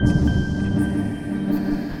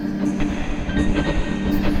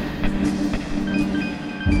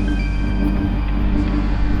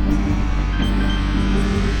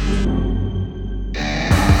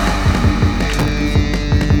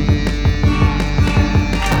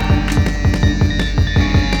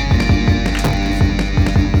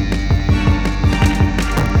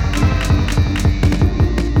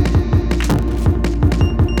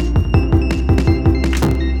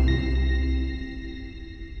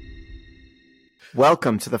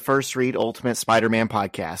Welcome to the First Read Ultimate Spider-Man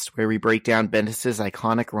podcast, where we break down Bendis'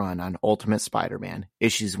 iconic run on Ultimate Spider-Man,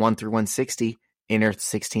 issues 1 through 160, in Earth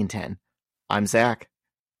 1610. I'm Zach.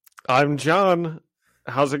 I'm John.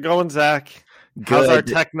 How's it going, Zach? Good. How's our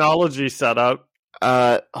technology set up?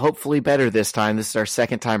 Hopefully better this time. This is our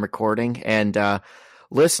second time recording, and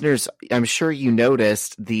listeners, I'm sure you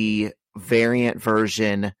noticed the variant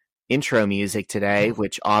version intro music today,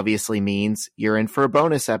 which obviously means you're in for a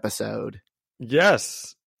bonus episode.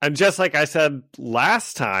 Yes. And just like I said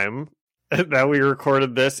last time that we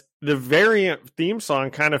recorded this, the variant theme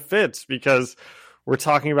song kind of fits because we're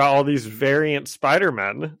talking about all these variant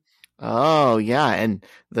Spider-Men. Oh, yeah. And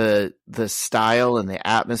the style and the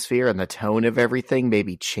atmosphere and the tone of everything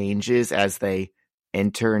maybe changes as they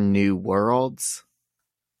enter new worlds.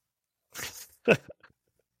 Wow,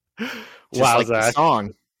 like Zach. The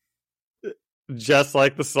song. Just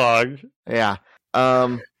like the song. Yeah.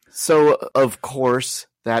 So, of course,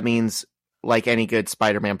 that means, like any good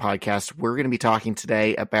Spider-Man podcast, we're going to be talking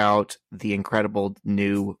today about the incredible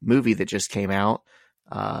new movie that just came out.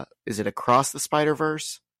 Is it Across the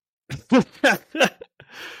Spider-Verse?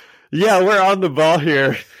 Yeah, we're on the ball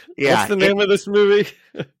here. Yeah, what's the name of this movie?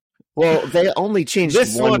 Well, they only changed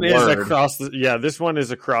this one is word. This one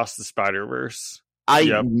is Across the Spider-Verse.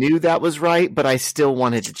 I knew that was right, but I still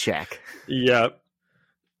wanted to check. Yep.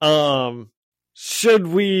 Should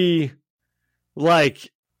we,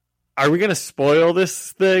 are we going to spoil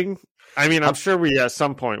this thing? I mean, I'm sure we at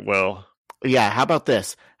some point will. Yeah, how about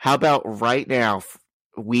this? How about right now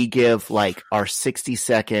we give our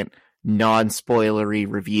 60-second non-spoilery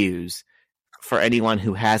reviews for anyone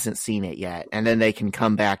who hasn't seen it yet, and then they can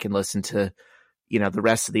come back and listen to, the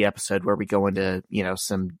rest of the episode where we go into,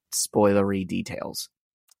 some spoilery details.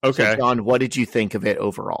 Okay. So, John, what did you think of it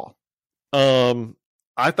overall?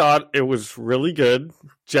 I thought it was really good.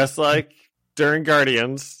 Just like during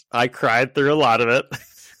Guardians, I cried through a lot of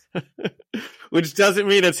it, which doesn't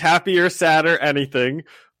mean it's happy or sad or anything.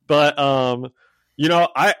 But,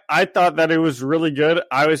 I thought that it was really good.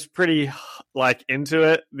 I was pretty into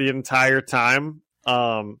it the entire time.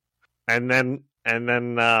 And then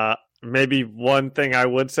maybe one thing I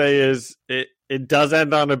would say is it does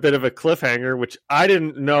end on a bit of a cliffhanger, which I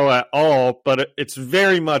didn't know at all, but it's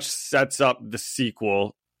very much sets up the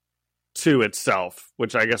sequel to itself,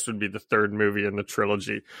 which I guess would be the third movie in the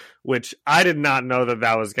trilogy, which I did not know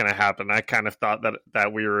that was going to happen. I kind of thought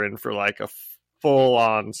that we were in for a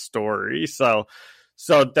full-on story. So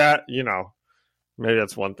that, maybe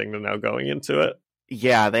that's one thing to know going into it.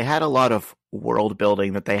 Yeah, they had a lot of world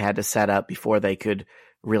building that they had to set up before they could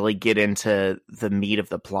really get into the meat of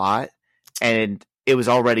the plot. And it was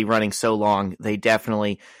already running so long, they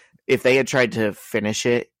definitely, if they had tried to finish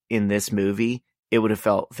it in this movie, it would have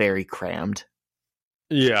felt very crammed.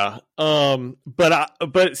 Yeah.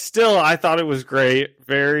 But still, I thought it was great.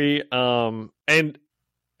 Very, and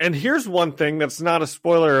here's one thing that's not a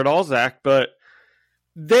spoiler at all, Zach, but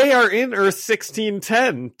they are in Earth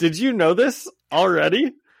 1610. Did you know this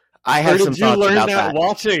already? I have some thoughts about that. Did you learn that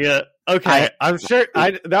watching it? Okay, I'm sure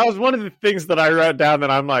that was one of the things that I wrote down that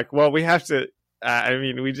I'm like, well, we have to,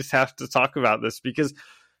 we just have to talk about this because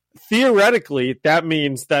theoretically that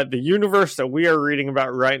means that the universe that we are reading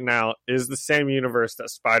about right now is the same universe that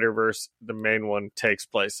Spider-Verse, the main one, takes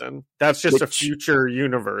place in. That's just a future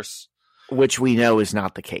universe. Which we know is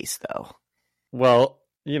not the case, though. Well,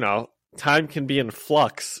 time can be in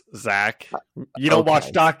flux, Zach. You don't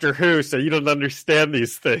watch Doctor Who, so you don't understand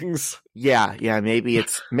these things. Yeah. Maybe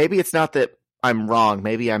it's not that I'm wrong.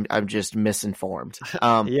 Maybe I'm just misinformed.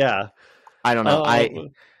 Yeah. I don't know.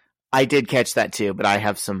 I did catch that too, but I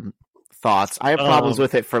have some thoughts. I have problems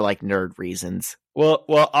with it for nerd reasons.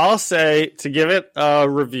 Well, I'll say, to give it a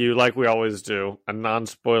review like we always do, a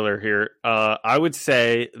non-spoiler here, I would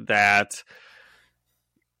say that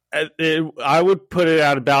I would put it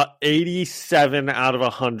at about 87 out of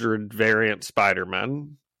 100 variant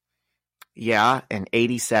Spider-Man. Yeah, an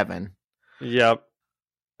 87. Yep.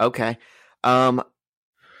 Okay.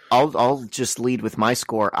 I'll just lead with my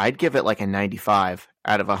score. I'd give it a 95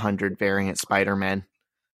 out of 100 variant Spider-Man.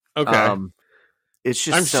 Okay. It's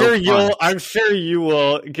just I'm sure you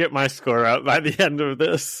will get my score up by the end of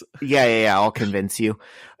this. Yeah. I'll convince you.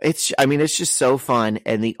 It's just so fun,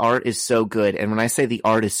 and the art is so good. And when I say the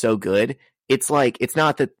art is so good, it's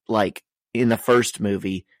not that in the first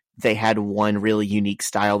movie they had one really unique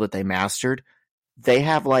style that they mastered. They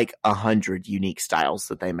have 100 unique styles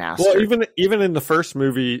that they mastered. Well, even in the first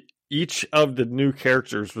movie, each of the new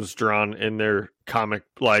characters was drawn in their comic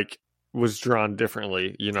was drawn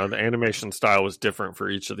differently. The animation style was different for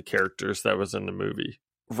each of the characters that was in the movie.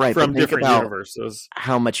 Right, from but think different about universes.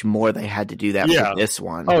 how much more they had to do that Yeah. for this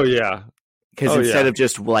one. Oh yeah. Because instead of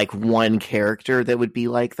just like one character that would be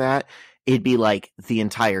like that, it'd be like the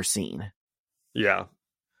entire scene. Yeah.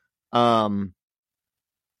 The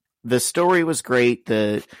story was great.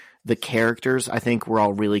 The characters, I think, were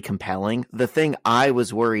all really compelling. The thing I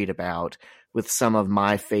was worried about with some of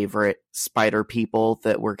my favorite spider people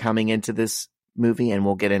that were coming into this movie, and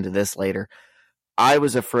we'll get into this later, I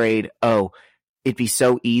was afraid, it'd be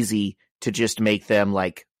so easy to just make them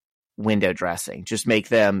like window dressing. Just make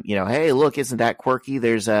them, hey, look, isn't that quirky?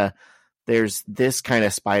 There's this kind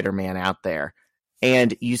of Spider-Man out there.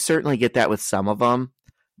 And you certainly get that with some of them,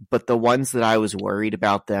 but the ones that I was worried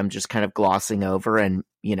about them just kind of glossing over and,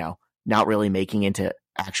 not really making into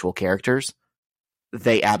actual characters,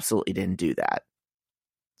 they absolutely didn't do that.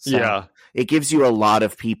 So it gives you a lot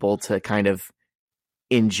of people to kind of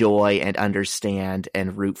enjoy and understand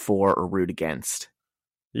and root for or root against.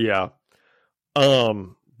 Yeah.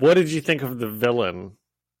 What did you think of the villain?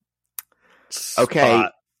 Okay.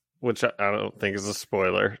 Which I don't think is a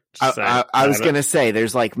spoiler. I was going to say,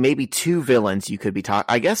 there's like maybe 2 villains you could be talking.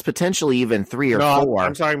 I guess potentially even 3 or 4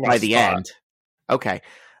 I'm talking about by the end. Okay.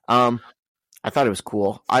 I thought it was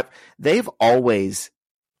cool. They've always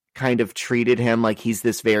kind of treated him like he's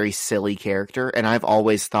this very silly character, and I've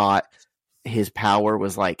always thought his power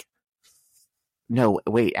was like, no,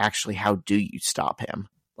 wait, actually, how do you stop him?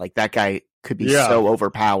 Like, that guy could be so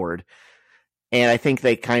overpowered. And I think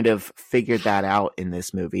they kind of figured that out in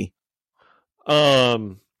this movie.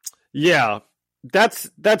 Yeah, that's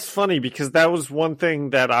funny because that was one thing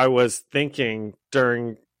that I was thinking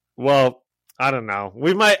during. Well, I don't know.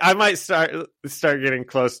 I might start getting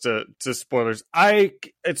close to spoilers.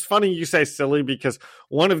 It's funny you say silly because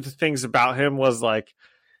one of the things about him was like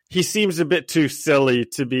he seems a bit too silly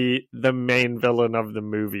to be the main villain of the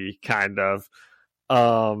movie, kind of.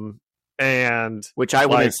 And which I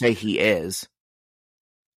wouldn't say he is.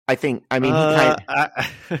 He kind of...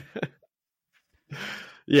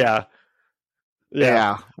 Yeah.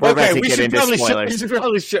 Okay, we should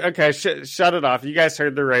probably shut it off. You guys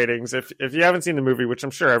heard the ratings. If you haven't seen the movie, which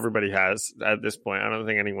I'm sure everybody has at this point, I don't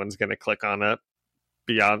think anyone's going to click on it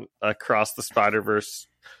beyond Across the Spider-Verse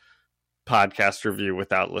podcast review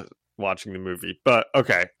without watching the movie. But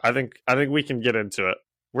okay, I think we can get into it.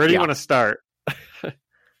 Where do you want to start?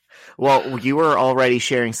 Well, you were already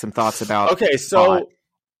sharing some thoughts about. Okay, so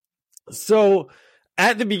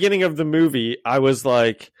at the beginning of the movie, I was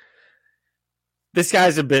like, this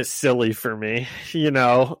guy's a bit silly for me,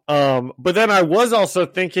 but then I was also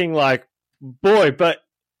thinking like, boy, but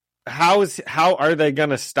how are they going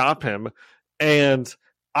to stop him? And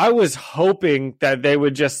I was hoping that they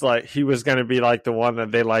would just like, he was going to be like the one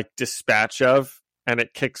that they like dispatch of and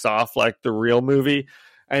it kicks off like the real movie.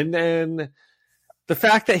 And then the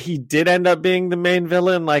fact that he did end up being the main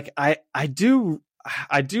villain, like I do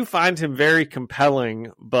find him very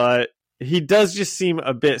compelling, but he does just seem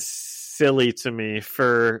a bit silly to me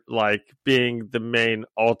for like being the main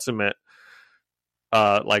ultimate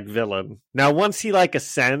like villain. Now once he like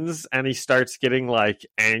ascends and he starts getting like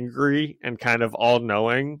angry and kind of all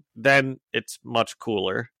knowing, then it's much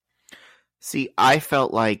cooler. See, I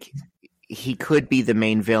felt like he could be the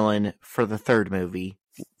main villain for the third movie,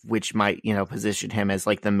 which might, position him as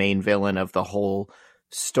like the main villain of the whole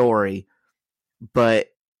story. But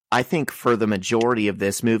I think for the majority of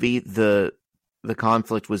this movie, the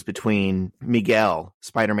conflict was between Miguel,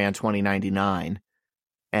 Spider-Man 2099,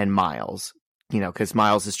 and Miles. Because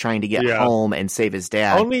Miles is trying to get home and save his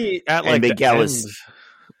dad. Only at like and Miguel the is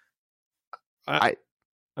end.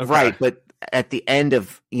 Right, but at the end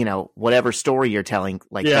of whatever story you're telling,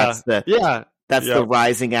 like that's the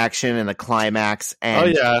rising action and the climax.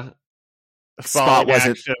 And Spot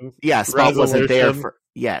wasn't. Action, Spot wasn't there for.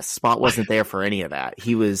 Yes, Spot wasn't there for any of that.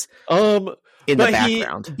 He was in the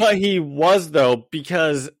background. But he was, though,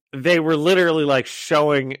 because they were literally like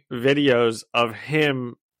showing videos of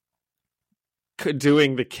him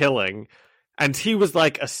doing the killing, and he was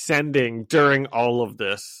like ascending during all of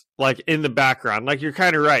this, like in the background. Like you're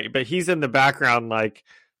kind of right, but he's in the background, like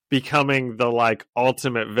becoming the like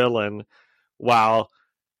ultimate villain, while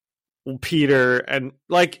Peter and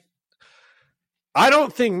like. I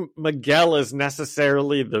don't think Miguel is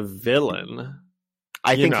necessarily the villain.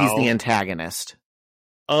 I think he's the antagonist.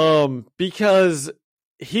 Because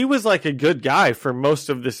he was like a good guy for most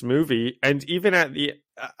of this movie, and even at the,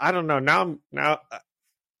 I don't know. Now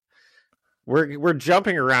we're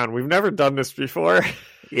jumping around. We've never done this before.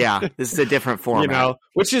 Yeah, this is a different format.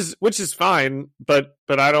 Which is fine, but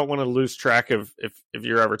I don't want to lose track of if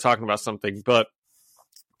you're ever talking about something. But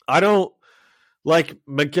I don't like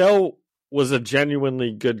Miguel. was a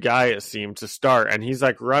genuinely good guy, it seemed, to start, and he's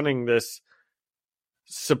like running this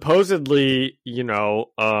supposedly,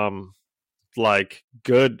 like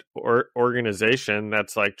good organization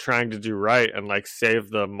that's like trying to do right and like save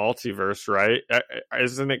the multiverse, right?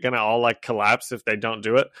 Isn't it gonna all like collapse if they don't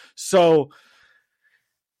do it? So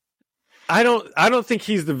I don't think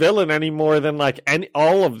he's the villain any more than like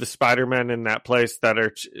all of the Spider-Men in that place that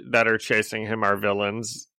are chasing him are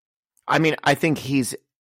villains. I mean, I think he's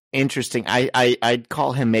interesting. I'd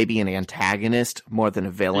call him maybe an antagonist more than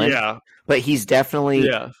a villain. Yeah. But he's definitely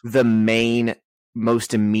the main,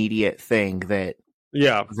 most immediate thing that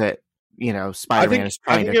Spider-Man is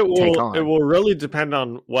trying to take on. It will really depend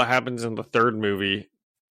on what happens in the third movie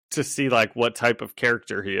to see like what type of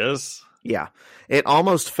character he is. Yeah. It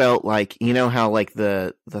almost felt like, how like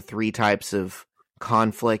the three types of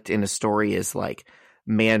conflict in a story is like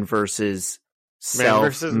man versus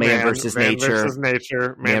self, man versus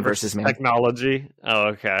nature, man versus technology. Oh,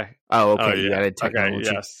 okay. Oh, okay. You added technology.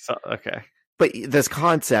 Okay, yes. Okay. But this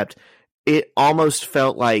concept, it almost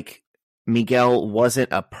felt like Miguel wasn't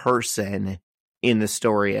a person in the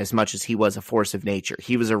story as much as he was a force of nature.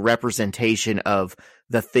 He was a representation of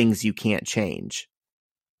the things you can't change.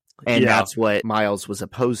 And that's what Miles was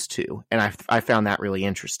opposed to. And I found that really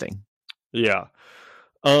interesting. Yeah.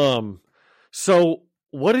 So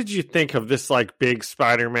what did you think of this like big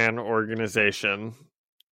Spider-Man organization?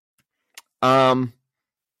 I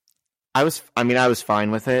was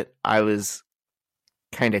fine with it. I was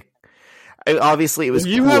kind of, obviously it was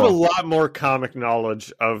you cool. have a lot more comic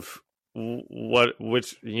knowledge of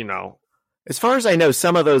which as far as I know,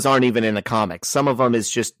 some of those aren't even in the comics. Some of them is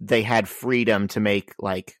just they had freedom to make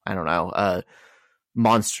like, I don't know, a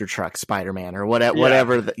monster truck Spider-Man or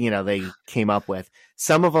whatever they came up with.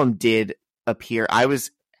 Some of them did appear. I was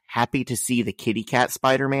happy to see the kitty cat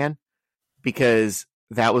Spider-Man because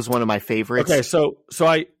that was one of my favorites.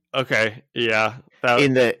 Okay,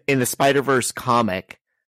 in the Spider-Verse comic,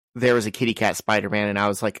 there was a kitty cat Spider-Man, and I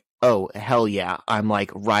was like, oh hell yeah, I'm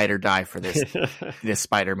like ride or die for this this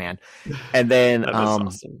Spider-Man. And then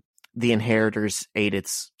awesome. The Inheritors ate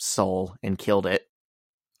its soul and killed it.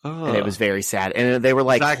 And it was very sad. And they were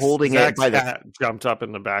like holding it by cat jumped up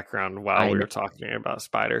in the background while we were talking about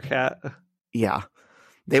Spider Cat. Yeah.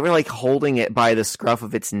 They were like holding it by the scruff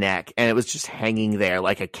of its neck, and it was just hanging there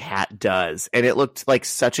like a cat does. And it looked like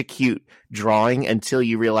such a cute drawing until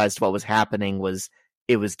you realized what was happening was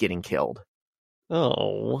it was getting killed.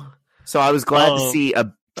 Oh. So I was glad to see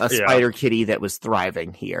a spider kitty that was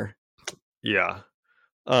thriving here. Yeah.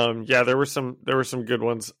 There were some good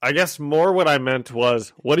ones. I guess more what I meant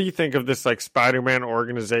was, what do you think of this like Spider-Man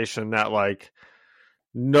organization that like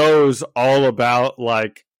knows all about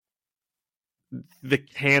like the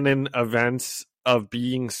canon events of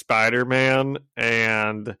being Spider-Man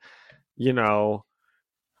and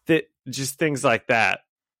just things like that.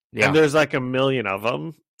 Yeah. And there's like a million of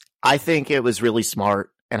them. I think it was really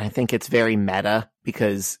smart, and I think it's very meta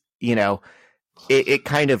because, it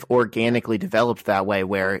kind of organically developed that way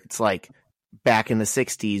where it's like back in the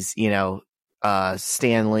 60s,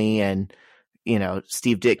 Stan Lee and,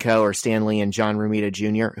 Steve Ditko or Stan Lee and John Romita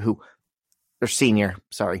Jr. Senior,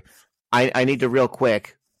 sorry. I need to real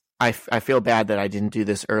quick. I feel bad that I didn't do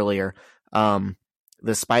this earlier. The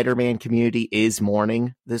Spider-Man community is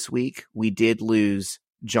mourning this week. We did lose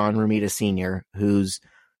John Romita Sr., who's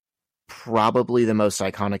probably the most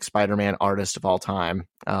iconic Spider-Man artist of all time.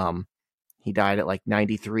 He died at like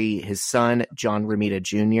 93. His son, John Romita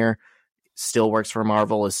Jr., still works for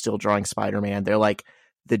Marvel, is still drawing Spider-Man. They're like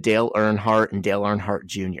the Dale Earnhardt and Dale Earnhardt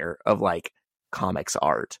Jr. of like comics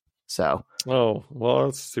art. So, oh, well,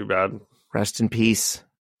 that's too bad. Rest in peace,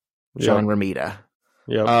 John Romita.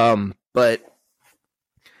 Yeah. But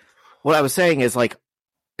what I was saying is like,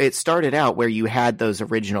 it started out where you had those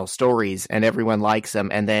original stories and everyone likes them.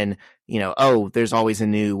 And then, there's always a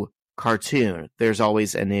new cartoon. There's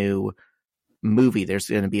always a new movie. There's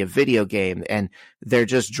going to be a video game, and they're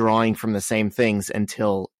just drawing from the same things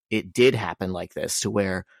until it did happen like this to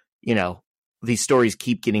where, these stories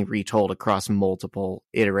keep getting retold across multiple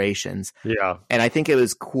iterations. Yeah. And I think it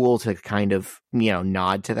was cool to kind of,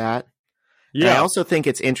 nod to that. Yeah. And I also think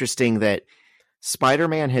it's interesting that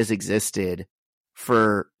Spider-Man has existed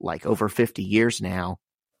for like over 50 years now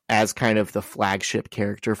as kind of the flagship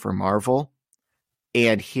character for Marvel.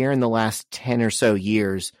 And here in the last 10 or so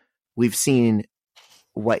years, we've seen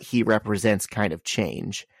what he represents kind of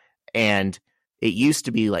change. And it used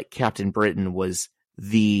to be like Captain Britain was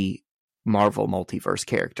the Marvel multiverse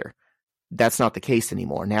character. That's not the case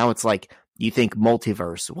anymore. Now it's like, you think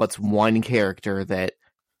multiverse, what's one character that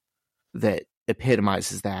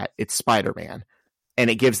epitomizes that? It's Spider-Man. and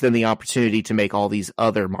it gives them the opportunity to make all these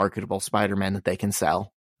other marketable Spider-Man that they can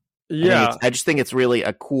sell. Yeah. I just think it's really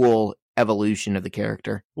a cool evolution of the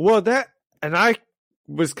character. Well, and I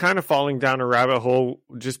was kind of falling down a rabbit hole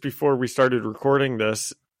just before we started recording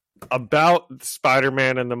this about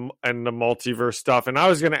Spider-Man and the multiverse stuff, and I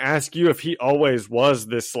was going to ask you if he always was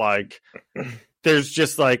this, like, there's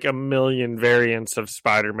just like a million variants of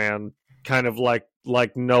Spider-Man, kind of like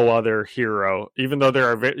no other hero, even though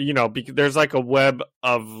there are, there's like a web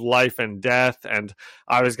of life and death. And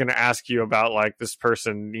I was going to ask you about like this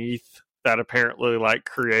person Neath that apparently like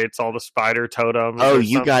creates all the spider totems. Oh,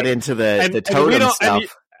 you got into the totem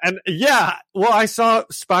stuff. And yeah, well, I saw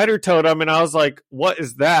Spider Totem and I was like, what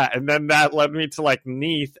is that? And then that led me to like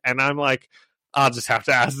Neath, and I'm like, I'll just have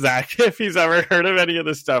to ask Zach if he's ever heard of any of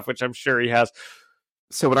this stuff, which I'm sure he has.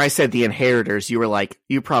 So when I said the Inheritors, you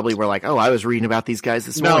probably were like, oh, I was reading about these guys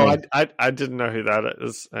this morning. No, I didn't know who that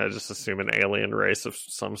is. I just assume an alien race of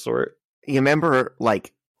some sort. You remember,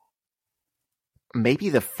 like, maybe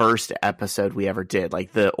the first episode we ever did,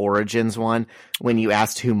 like the Origins one, when you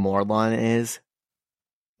asked who Morlun is?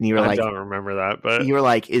 And you were I don't remember that, but you were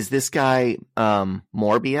like, "Is this guy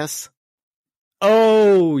Morbius?"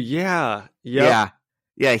 Oh yeah, yeah.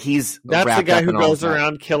 That's the guy who goes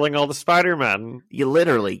around killing all the Spider-Men. You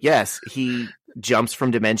literally, yes, he jumps from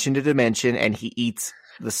dimension to dimension and he eats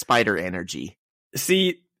the spider energy.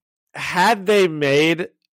 See, had they made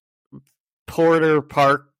Porter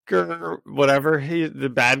Parker, whatever the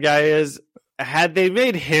bad guy is, had they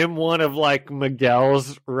made him one of like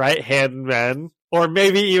Miguel's right-hand men? Or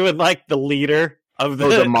maybe even like the leader of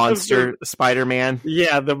the monster Spider-Man.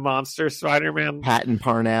 Yeah, the monster Spider-Man. Patton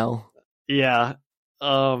Parnell. Yeah.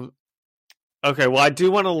 Okay, well, I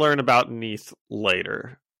do want to learn about Neath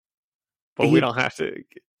later. But we don't have to.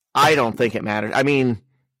 I don't think it matters. I mean,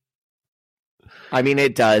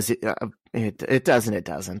 it does. It doesn't. It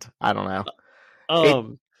doesn't. I don't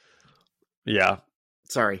know. Yeah.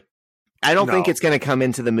 Sorry. I don't think it's going to come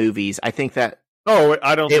into the movies. I think that. Oh,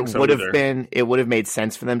 I don't think so either. It would have made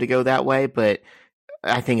sense for them to go that way, but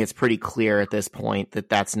I think it's pretty clear at this point that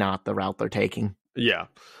that's not the route they're taking. Yeah.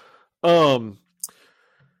 Okay,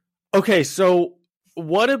 so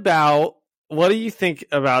what do you think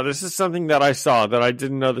about, this is something that I saw that I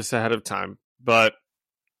didn't know this ahead of time, but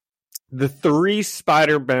the 3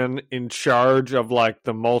 Spider-Men in charge of like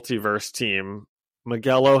the multiverse team,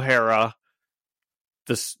 Miguel O'Hara,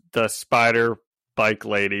 the spider bike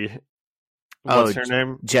lady, what's her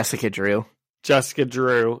name? Jessica Drew,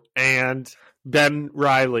 and Ben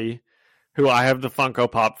Reilly, who I have the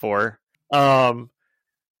Funko Pop for.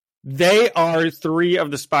 They are 3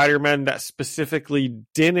 of the Spider-Men that specifically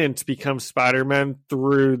didn't become Spider-Men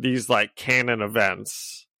through these like canon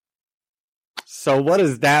events. So what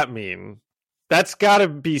does that mean? That's got to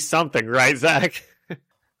be something, right, Zach?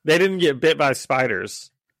 They didn't get bit by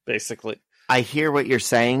spiders, basically. I hear what you're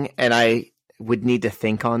saying, and I would need to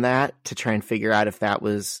think on that to try and figure out if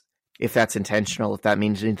that's intentional, if that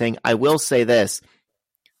means anything. I will say this: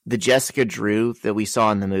 the Jessica Drew that we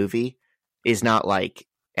saw in the movie is not like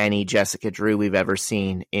any Jessica Drew we've ever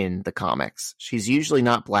seen in the comics. She's usually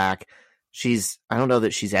not black. I don't know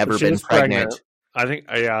that she's ever been pregnant. I think,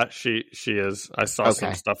 yeah, she is. I saw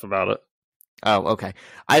some stuff about it. Oh, okay.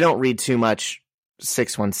 I don't read too much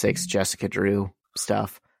 616 Jessica Drew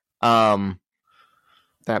stuff.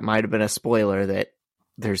 That might have been a spoiler that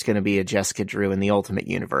there's going to be a Jessica Drew in the Ultimate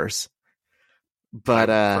Universe. But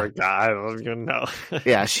I don't even know.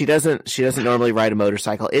 Yeah, she doesn't normally ride a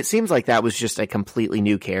motorcycle. It seems like that was just a completely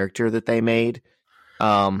new character that they made,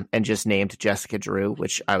 and just named Jessica Drew,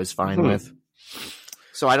 which I was fine with.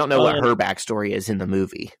 So I don't know what her backstory is in the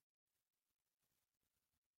movie.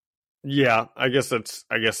 Yeah, I guess that's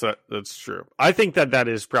true. I think that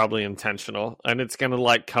is probably intentional, and it's gonna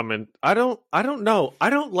like come in. I don't know. I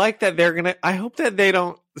don't like that they're gonna. I hope that they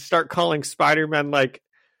don't start calling Spider-Man like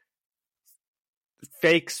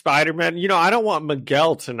fake Spider-Man. I don't want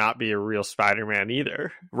Miguel to not be a real Spider-Man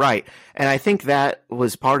either. Right, and I think that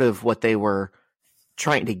was part of what they were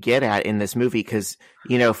trying to get at in this movie, because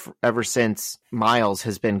ever since Miles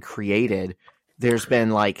has been created, there's been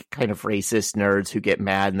like kind of racist nerds who get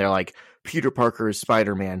mad and they're like, Peter Parker is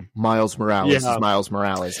Spider-Man, Miles Morales is Miles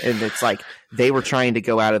Morales. And it's like they were trying to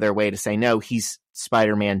go out of their way to say, no, he's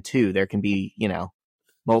Spider-Man too. There can be,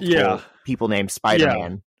 multiple people named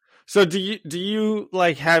Spider-Man. Yeah. So do you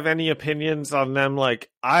like have any opinions on them? Like,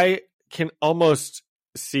 I can almost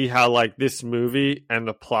see how like this movie and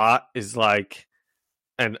the plot is like,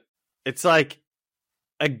 and it's like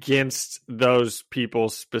against those people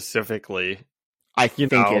specifically. I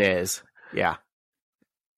think it is. Yeah.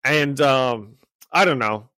 And I don't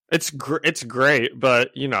know. It's great,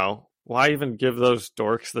 but you know, why even give those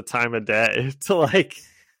dorks the time of day to like?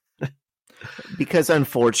 Because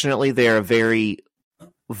unfortunately, they're a very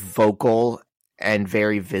vocal and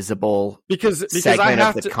very visible Because segment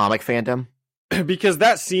of the comic fandom. Because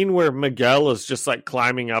that scene where Miguel is just like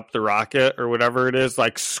climbing up the rocket or whatever it is,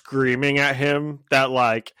 like screaming at him that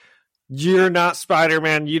like, you're not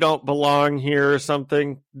Spider-Man, you don't belong here or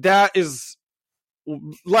something. That is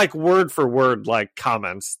like word for word like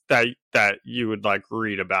comments that you would like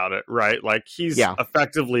read about it, right? Like he's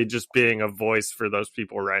effectively just being a voice for those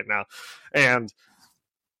people right now. And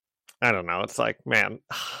I don't know, it's like, man,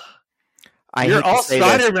 you're all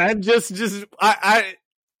Spider-Man.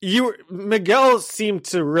 Miguel seemed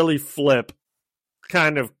to really flip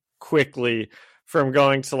kind of quickly from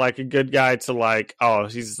going to like a good guy to like, oh,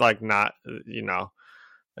 he's like not, you know,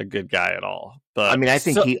 a good guy at all. But I mean, I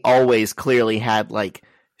think he always clearly had like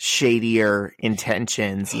shadier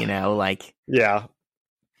intentions, you know, like yeah.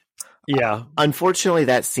 Unfortunately,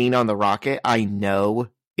 that scene on the rocket, I know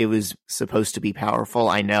it was supposed to be powerful.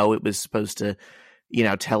 I know it was supposed to, you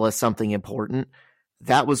know, tell us something important.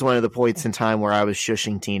 That was one of the points in time where I was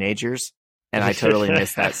shushing teenagers, and I totally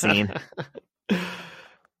missed that scene.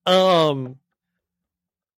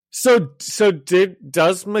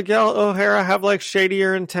 Does Miguel O'Hara have like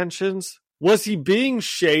shadier intentions? Was he being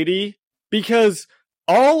shady? Because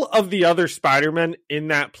all of the other Spider-Men in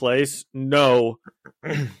that place know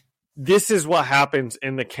this is what happens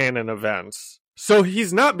in the canon events. So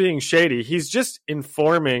he's not being shady. He's just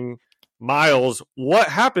informing Miles what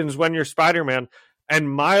happens when you're Spider-Man. And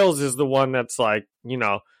Miles is the one that's like, you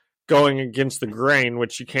know, going against the grain,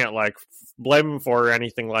 which you can't like blame him for or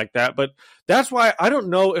anything like that. But that's why I don't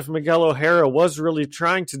know if Miguel O'Hara was really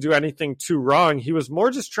trying to do anything too wrong. He was more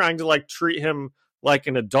just trying to like treat him like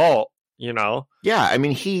an adult, you know? Yeah, I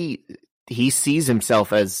mean, he sees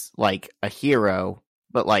himself as like a hero,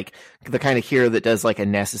 but like the kind of hero that does like a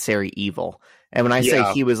necessary evil. And when I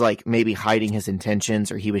say he was like maybe hiding his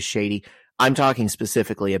intentions or he was shady, I'm talking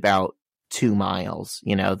specifically about 2 Miles,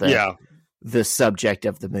 you know, the subject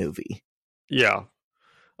of the movie. Yeah.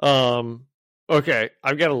 Okay,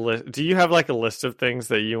 I've got a list. Do you have like a list of things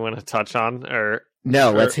that you want to touch on, or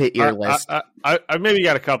no? Let's hit your list. I maybe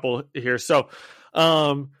got a couple here. So,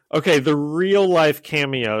 okay, the real life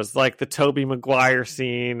cameos, like the Tobey Maguire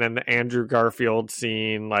scene and the Andrew Garfield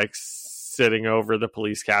scene, like sitting over the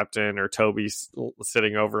police captain or Toby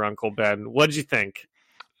sitting over Uncle Ben. What'd you think?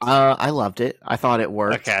 I loved it. I thought it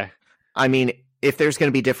worked. Okay. I mean, if there's going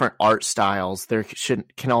to be different art styles, there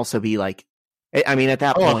can also be like, I mean, at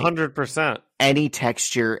that point, 100%. Any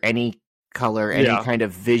texture, any color, any kind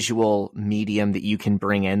of visual medium that you can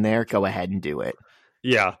bring in there, go ahead and do it.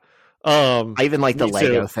 Yeah. I even like the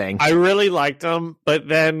Lego thing. I really liked them, but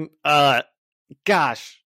then,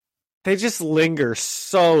 gosh, they just linger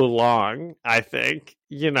so long, I think,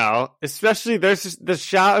 you know, especially there's the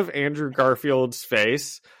shot of Andrew Garfield's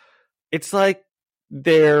face. It's like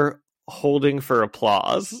they're holding for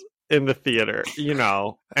applause in the theater, you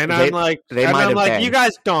know, and I'm like, you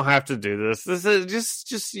guys don't have to do this. This is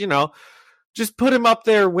just, you know, just put him up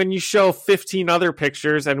there when you show 15 other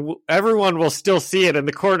pictures and everyone will still see it in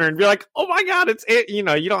the corner and be like, oh my God, it's it. You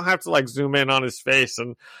know, you don't have to like zoom in on his face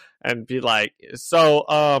and be like,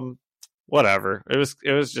 so, whatever. It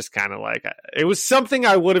was just kind of like, it was something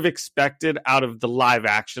I would have expected out of the live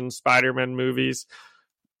action Spider-Man movies,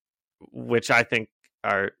 which I think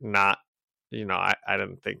are not, you know, I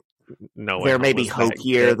didn't think they're maybe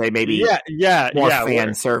hokier. They may be more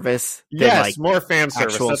fan service. Yes, like more fan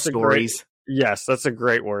service. Actual that's stories. Yes, that's a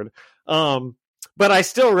great word. But I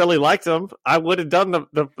still really liked them. I would have done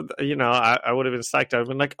the you know, I would have been psyched. I've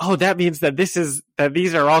been like, oh, that means that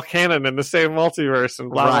these are all canon in the same multiverse and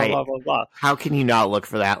blah blah blah blah blah. How can you not look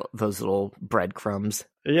for those little breadcrumbs?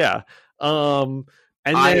 Yeah. And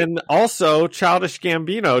then also Childish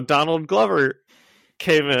Gambino, Donald Glover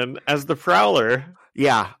came in as the Prowler.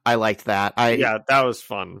 Yeah, I liked that. That was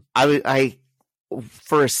fun. I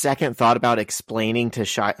for a second thought about explaining to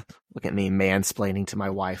look at me mansplaining to my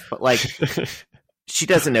wife, but like she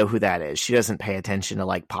doesn't know who that is. She doesn't pay attention to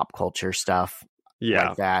like pop culture stuff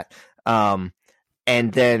like that. And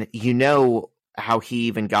then you know how he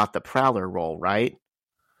even got the Prowler role, right?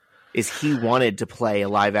 Is he wanted to play a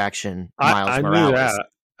live action Miles Morales. Knew that.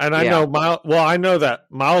 And I know I know that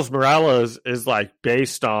Miles Morales is like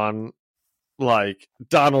based on like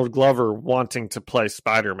Donald Glover wanting to play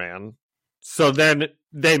Spider-Man. So then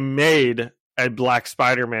they made a black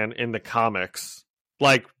Spider-Man in the comics.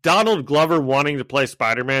 Like Donald Glover wanting to play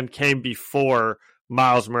Spider-Man came before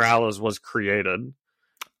Miles Morales was created.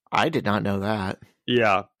 I did not know that.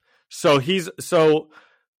 Yeah. So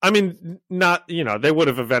I mean, not, they would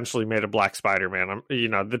have eventually made a Black Spider-Man.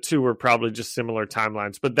 The two were probably just similar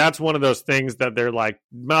timelines, but that's one of those things that they're like,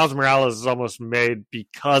 Miles Morales is almost made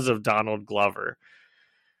because of Donald Glover.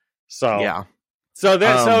 So yeah. So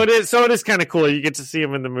it is kind of cool. You get to see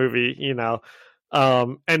him in the movie,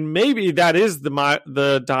 and maybe that is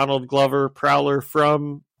the Donald Glover Prowler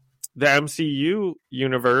from the MCU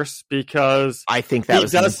universe, because I think that he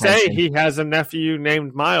does say he has a nephew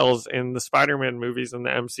named Miles in the Spider-Man movies in the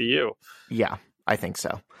MCU. Yeah, I think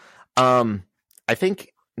so. I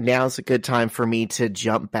think now's a good time for me to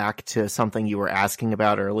jump back to something you were asking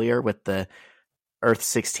about earlier with the Earth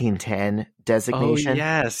 1610 designation.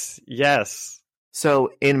 Oh, yes.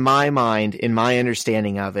 So in my mind, in my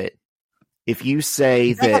understanding of it, if you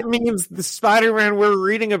say that means the Spider-Man we're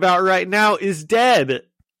reading about right now is dead.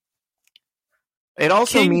 It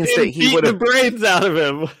also means that he would have the brains out of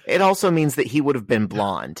him. It also means that he would have been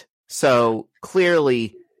blonde. So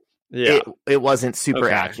clearly, it wasn't super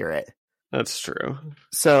accurate. That's true.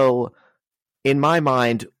 So, in my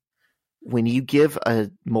mind, when you give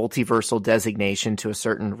a multiversal designation to a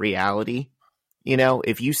certain reality,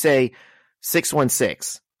 if you say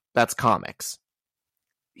 616, that's comics.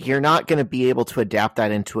 You're not going to be able to adapt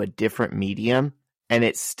that into a different medium and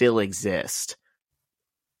it still exists.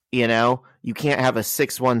 You can't have a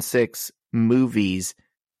 616 movies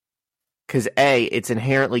because it's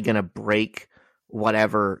inherently going to break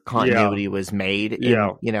whatever continuity was made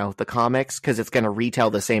in, the comics, because it's going to retell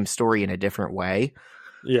the same story in a different way.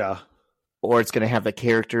 Yeah. Or it's going to have the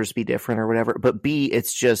characters be different or whatever. But B,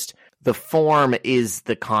 it's just the form is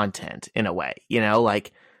the content in a way,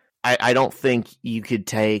 like I don't think you could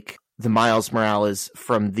take the Miles Morales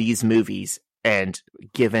from these movies and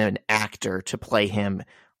give an actor to play him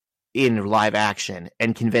in live action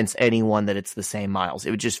and convince anyone that it's the same Miles.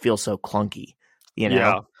 It would just feel so clunky,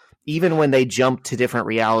 Yeah. Even when they jump to different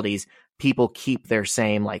realities, people keep their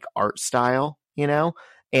same like art style,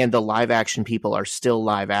 and the live action people are still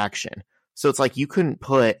live action. So it's like you couldn't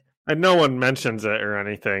put... And no one mentions it or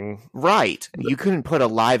anything. Right. You couldn't put a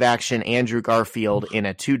live action Andrew Garfield in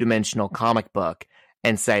a 2-dimensional comic book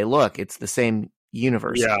and say, look, it's the same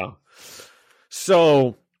universe. Yeah.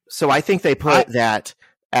 So I think they put that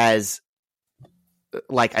as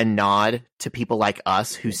like a nod to people like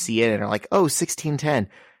us who see it and are like, oh, 1610.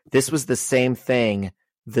 This was the same thing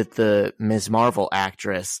that the Ms. Marvel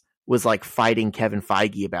actress was like fighting Kevin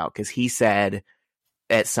Feige about, because he said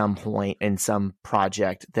at some point in some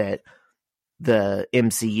project that the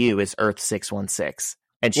MCU is Earth 616.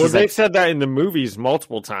 And she's they've said that in the movies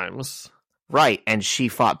multiple times. Right. And she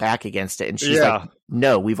fought back against it. And she's like,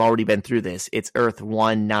 no, we've already been through this. It's Earth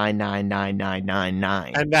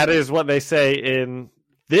 1999999. And that is what they say in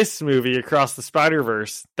this movie, Across the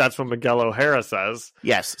Spider-Verse. That's what Miguel O'Hara says.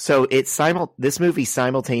 Yes. So this movie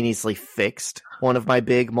simultaneously fixed one of my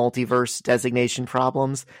big multiverse designation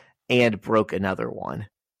problems and broke another one.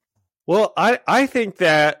 Well, I think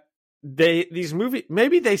that these movies,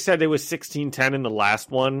 maybe they said it was 1610 in the last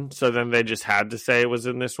one, so then they just had to say it was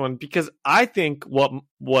in this one, because I think what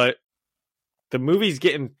the movies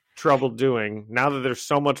get in trouble doing now that there's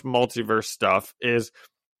so much multiverse stuff is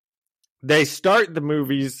they start the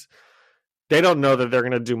movies, they don't know that they're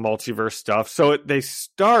going to do multiverse stuff, so they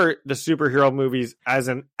start the superhero movies as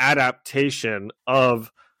an adaptation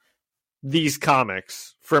of these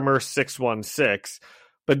comics from Earth 616,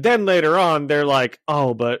 but then later on they're like,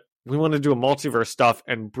 oh, but we want to do a multiverse stuff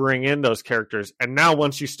and bring in those characters. And now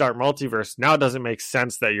once you start multiverse, now it doesn't make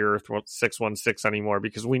sense that you're Earth 616 anymore,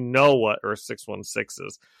 because we know what Earth 616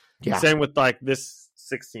 is. Yeah. Same with like this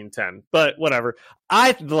 1610. But whatever.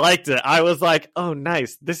 I liked it. I was like, oh,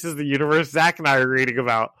 nice. This is the universe Zach and I are reading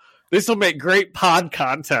about. This will make great pod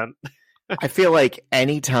content. I feel like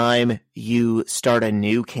anytime you start a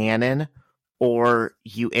new canon or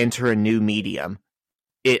you enter a new medium,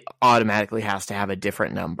 it automatically has to have a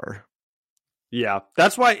different number. Yeah,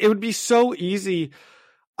 that's why it would be so easy.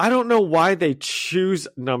 I don't know why they choose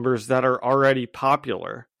numbers that are already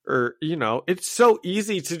popular. Or, it's so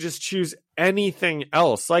easy to just choose anything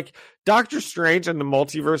else. Like Doctor Strange and the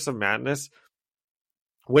Multiverse of Madness,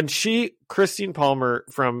 when Christine Palmer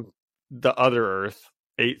from the other Earth,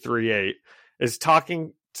 838, is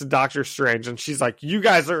talking to Doctor Strange, and she's like, you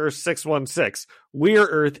guys are Earth 616. We're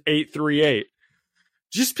Earth 838.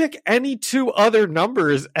 Just pick any two other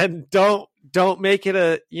numbers and don't make it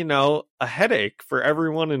a headache for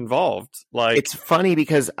everyone involved. Like, it's funny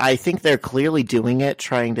because I think they're clearly doing it,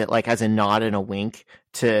 trying to like as a nod and a wink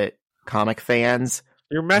to comic fans.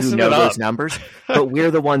 You're messing who know it up. Those numbers, but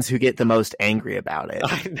we're the ones who get the most angry about it.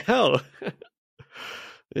 I know.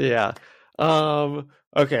 Yeah.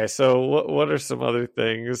 Okay, so what are some other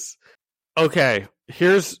things? Okay,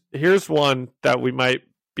 here's one that we might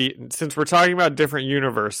be, since we're talking about different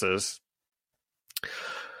universes.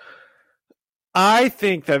 I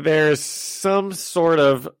think that there's some sort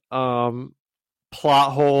of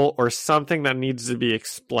plot hole or something that needs to be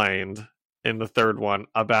explained in the third one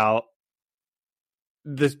about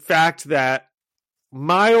the fact that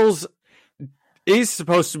Miles is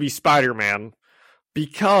supposed to be Spider-Man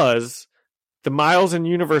because the Miles in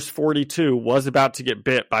Universe 42 was about to get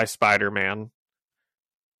bit by Spider-Man.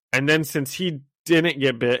 And then since he didn't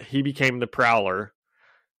get bit, he became the Prowler.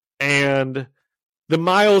 And the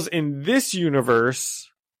Miles in this universe,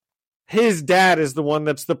 his dad is the one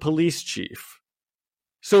that's the police chief.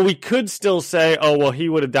 So we could still say, oh, well, he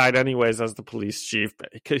would have died anyways as the police chief,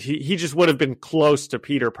 because he just would have been close to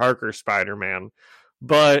Peter Parker Spider-Man.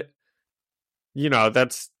 But,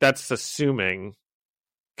 that's assuming,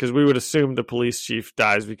 because we would assume the police chief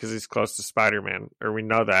dies because he's close to Spider-Man, or we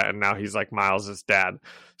know that, and now he's like Miles' dad.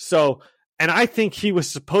 So, and I think he was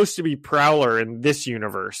supposed to be Prowler in this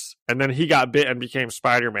universe, and then he got bit and became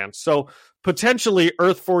Spider-Man. So potentially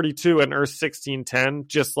Earth 42 and Earth 1610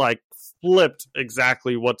 just like flipped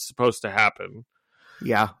exactly what's supposed to happen.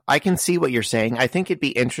 Yeah, I can see what you're saying. I think it'd be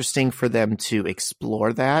interesting for them to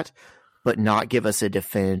explore that, but not give us a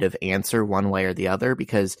definitive answer one way or the other,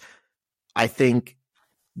 because I think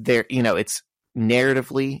there, it's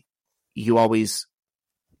narratively, you always,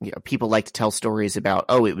 people like to tell stories about,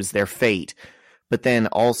 oh, it was their fate. But then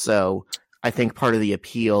also, I think part of the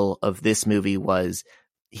appeal of this movie was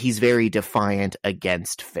he's very defiant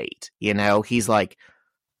against fate. He's like,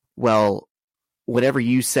 well, whatever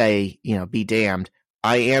you say, be damned.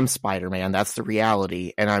 I am Spider-Man. That's the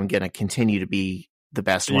reality. And I'm going to continue to be the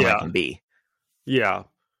best one I can be. Yeah.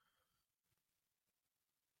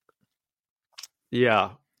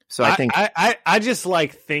 Yeah. So I think I just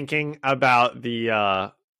like thinking about the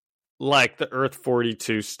the Earth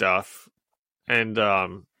 42 stuff and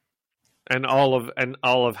all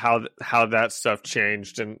of how that stuff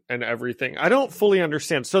changed and everything. I don't fully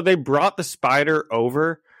understand. So they brought the spider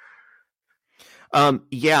over.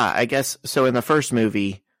 Yeah, I guess so. In the first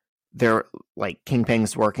movie, they're like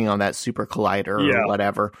Kingpin's working on that super collider or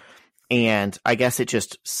whatever, and I guess it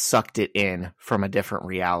just sucked it in from a different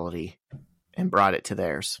reality and brought it to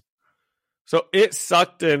theirs. So it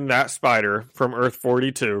sucked in that spider from Earth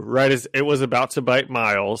 42 right as it was about to bite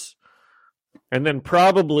Miles, and then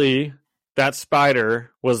probably that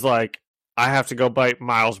spider was like, I have to go bite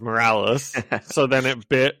Miles Morales. So then it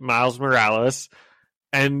bit Miles Morales,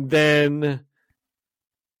 and then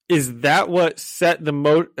is that what set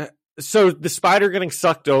the so the spider getting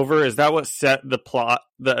sucked over, is that what set the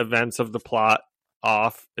events of the plot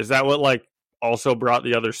off? Is that what also brought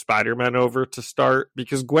the other Spider-Man over to start?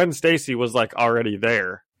 Because Gwen Stacy was already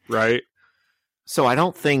there, right? So I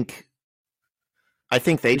think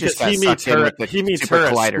they just got he meets sucked her. in with the He meets super her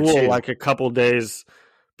at collider school too. a couple days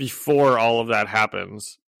before all of that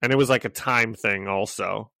happens, and it was a time thing,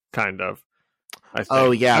 also, kind of. I think.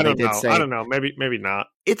 Oh yeah, I they did know. say. I don't know. Maybe not.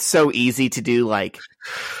 It's so easy to do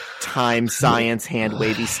time science hand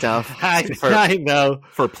wavy stuff. I know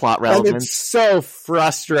for plot relevance. And it's so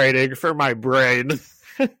frustrating for my brain.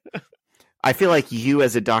 I feel like you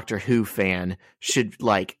as a Doctor Who fan should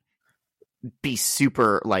be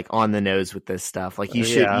super on the nose with this stuff. You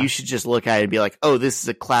should just look at it and be like, oh, this is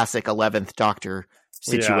a classic 11th Doctor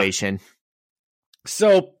situation.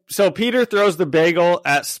 Yeah. So Peter throws the bagel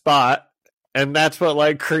at Spot, and that's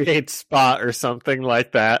what creates Spot or something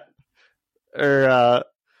like that. Or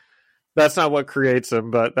that's not what creates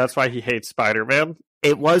him, but that's why he hates Spider-Man.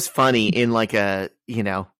 It was funny in a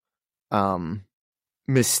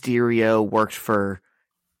Mysterio worked for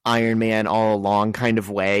Iron Man all along kind of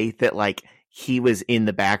way, that he was in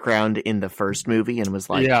the background in the first movie and was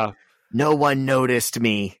no one noticed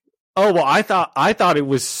me. Oh, well, I thought it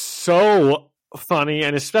was so funny,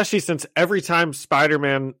 and especially since every time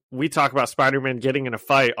we talk about Spider-Man getting in a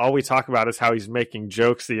fight, all we talk about is how he's making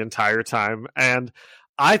jokes the entire time. And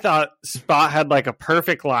I thought Spot had a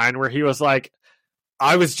perfect line where he was like,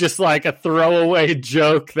 I was just a throwaway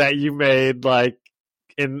joke that you made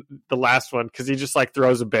in the last one, because he just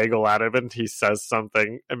throws a bagel at him and he says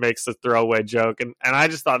something and makes a throwaway joke, and I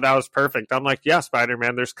just thought that was perfect. I'm like, yeah,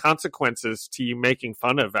 Spider-Man, there's consequences to you making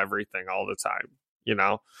fun of everything all the time,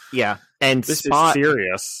 Yeah, and this Spot is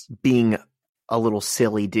serious. Being a little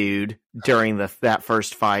silly dude during that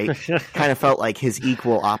first fight kind of felt like his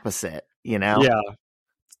equal opposite, Yeah.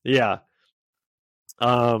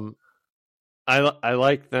 I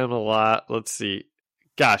like them a lot. Let's see.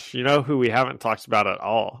 Gosh, who we haven't talked about at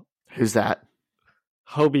all? Who's that?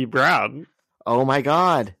 HOBIE Brown. Oh my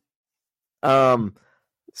God.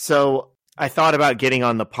 So I thought about getting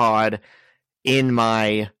on the pod in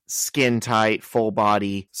my skin tight, full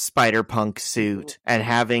body Spider-Punk suit and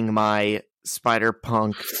having my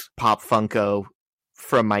Spider-Punk Pop Funko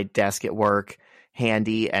from my desk at work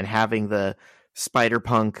handy and having the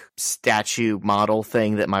Spider-Punk statue model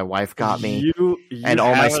thing that my wife got me You and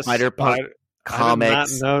all my have a Spider-Punk comics. I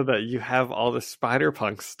did not know that you have all the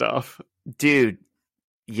Spider-Punk stuff. Dude,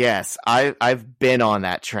 yes, I've been on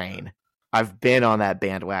that train. I've been on that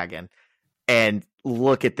bandwagon. And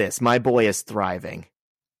look at this. My boy is thriving.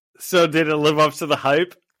 So did it live up to the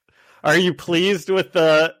hype? Are you pleased with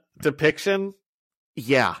the depiction?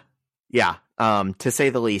 Yeah. To say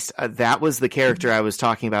the least. That was the character I was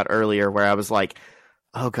talking about earlier where I was like,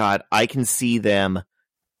 oh God, I can see them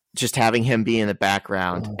just having him be in the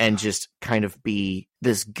background and just kind of be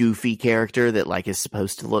this goofy character that like is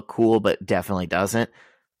supposed to look cool but definitely doesn't.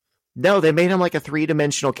 No, they made him like a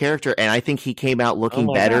 3-dimensional character, and I think he came out looking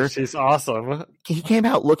better. Gosh, he's awesome. He came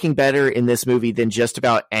out looking better in this movie than just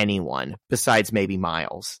about anyone, besides maybe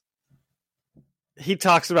Miles. He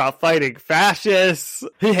talks about fighting fascists.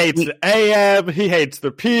 He hates the AM. He hates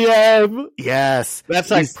the PM. Yes, that's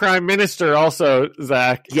like Prime Minister. Also,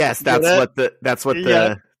 Zach. Yes, that's what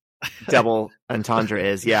the double entendre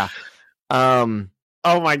is. Yeah. Oh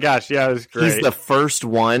my gosh! Yeah, it was great. He's the first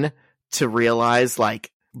one to realize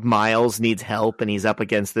like Miles needs help and he's up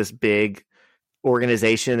against this big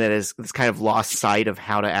organization that is kind of lost sight of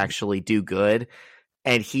how to actually do good.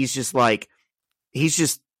 And he's just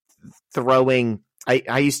throwing.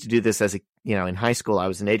 I used to do this as in high school. I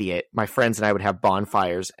was an idiot. My friends and I would have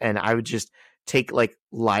bonfires and I would just take like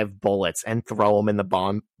live bullets and throw them in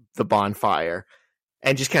the bonfire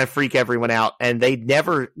and just kind of freak everyone out. And they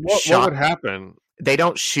never What would happen? They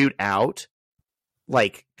don't shoot out.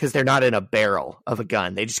 Like, because they're not in a barrel of a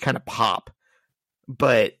gun. They just kind of pop.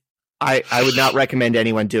 But I would not recommend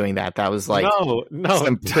anyone doing that. That was like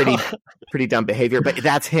some pretty dumb behavior. But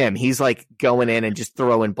that's him. He's like going in and just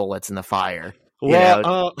throwing bullets in the fire.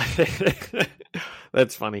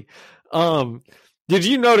 That's funny. Did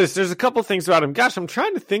you notice there's a couple things about him? Gosh, I'm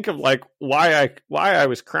trying to think of like why I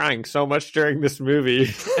was crying so much during this movie.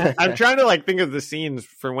 I'm trying to like think of the scenes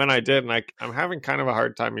from when I did, and I'm having kind of a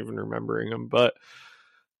hard time even remembering them. But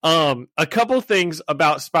a couple things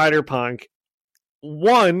about Spider-Punk.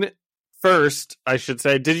 One, first, I should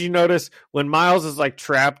say, did you notice when Miles is like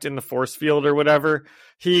trapped in the force field or whatever,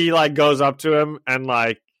 he like goes up to him and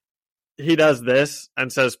like he does this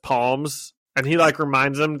and says palms. And he like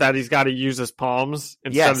reminds him that he's got to use his palms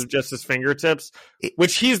instead of just his fingertips,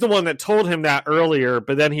 which he's the one that told him that earlier,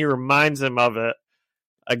 but then he reminds him of it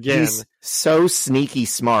again. He's so sneaky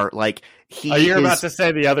smart. Like you're about to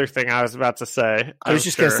say the other thing I was about to say. I was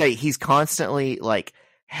just going to say he's constantly like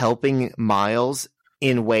helping Miles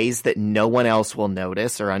in ways that no one else will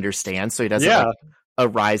notice or understand, so he doesn't like,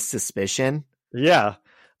 arise suspicion. Yeah.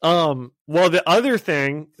 Well, the other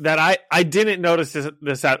thing that I didn't notice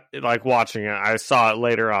this at like watching it, I saw it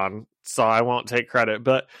later on, so I won't take credit,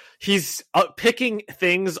 but he's picking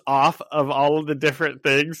things off of all of the different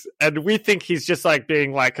things, and we think he's just like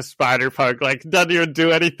being like a Spider-Punk, like doesn't even do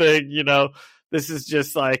anything, this is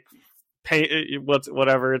just like paint,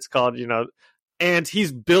 whatever it's called, and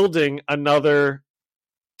he's building another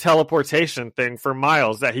teleportation thing for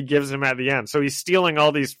Miles that he gives him at the end. So he's stealing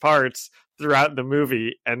all these parts throughout the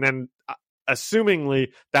movie, and then assumingly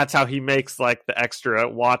that's how he makes like the extra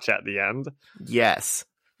watch at the end. Yes,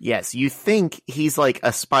 you think he's like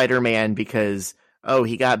a Spider-Man because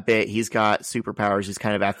he got bit, he's got superpowers, he's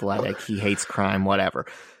kind of athletic, he hates crime, whatever.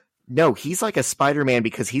 No, he's like a Spider-Man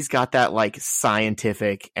because he's got that like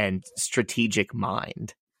scientific and strategic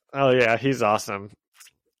mind. Oh yeah, he's awesome.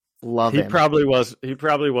 Love him. He probably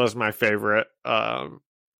was my favorite.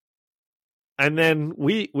 And then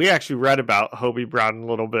we actually read about Hobie Brown a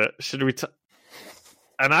little bit. Should we?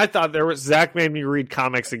 And I thought Zach made me read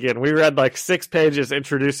comics again. We read like 6 pages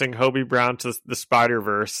introducing Hobie Brown to the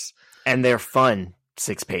Spider-Verse, and they're fun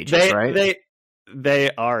 6 pages, right?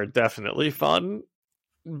 They are definitely fun.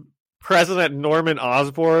 President Norman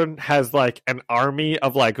Osborn has like an army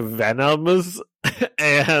of like Venoms,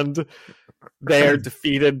 and they are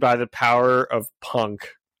defeated by the power of Punk.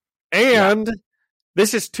 And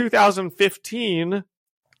this is 2015.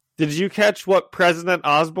 Did you catch what President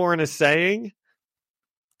Osborn is saying?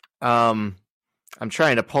 I'm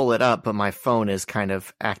trying to pull it up, but my phone is kind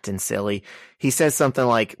of acting silly. He says something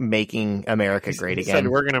like "making America great again." Said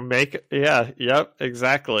we're gonna make it. Yeah, yep,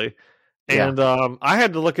 exactly. And I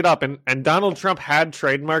had to look it up, and Donald Trump had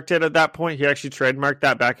trademarked it at that point. He actually trademarked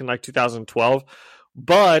that back in like 2012.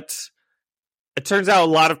 But it turns out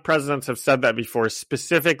a lot of presidents have said that before.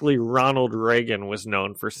 Specifically, Ronald Reagan was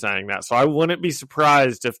known for saying that. So I wouldn't be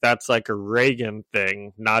surprised if that's like a Reagan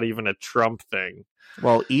thing, not even a Trump thing.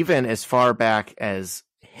 Well, even as far back as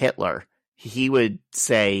Hitler, he would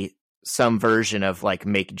say some version of like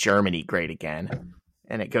 "Make Germany Great Again,"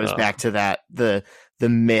 and it goes back to that the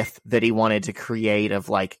myth that he wanted to create of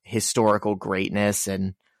like historical greatness,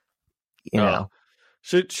 and you know.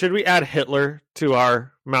 Should we add Hitler to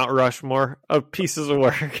our Mount Rushmore of pieces of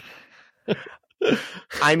work?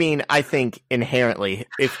 I mean, I think inherently,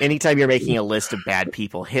 if anytime you're making a list of bad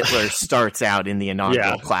people, Hitler starts out in the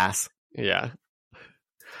inaugural class. Yeah.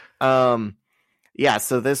 Yeah,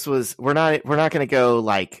 so this was we're not going to go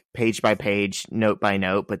like page by page, note by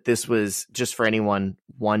note, but this was just for anyone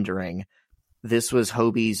wondering. This was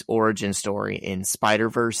Hobie's origin story in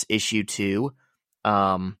Spider-Verse issue 2.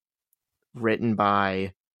 Written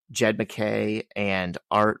by Jed MacKay and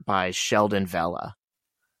art by Sheldon Vella.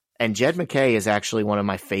 And Jed MacKay is actually one of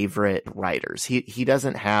my favorite writers. He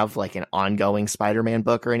doesn't have like an ongoing Spider-Man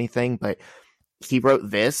book or anything, but he wrote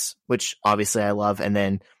this, which obviously I love, and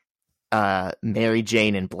then Mary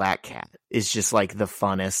Jane and Black Cat is just like the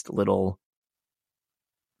funnest little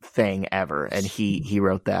thing ever, and he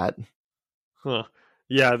wrote that. Huh.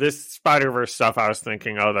 Yeah, this Spider-Verse stuff, I was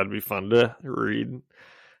thinking, oh, that'd be fun to read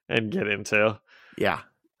and get into. Yeah.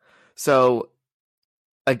 So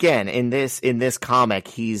again, in this comic,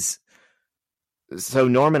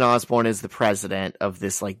 Norman Osborn is the president of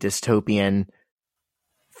this like dystopian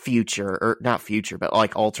future, or not future, but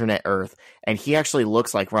like alternate Earth. And he actually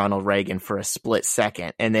looks like Ronald Reagan for a split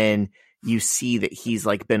second. And then you see that he's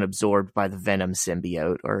like been absorbed by the Venom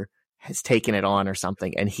symbiote or has taken it on or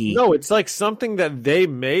something. And no, it's like something that they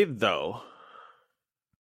made though.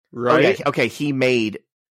 Right? Okay. He made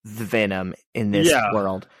the Venom in this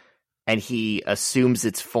world, and he assumes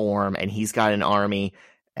its form, and he's got an army,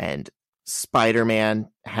 and Spider-Man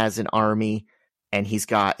has an army, and he's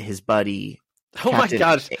got his buddy. Oh my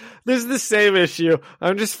gosh, this is the same issue.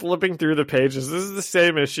 I'm just flipping through the pages. This is the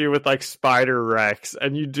same issue with like Spider-Rex,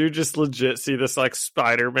 and you do just legit see this like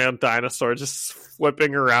Spider-Man dinosaur just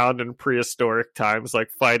flipping around in prehistoric times, like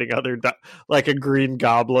fighting like a Green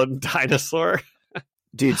Goblin dinosaur.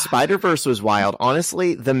 Dude, Spider-Verse was wild.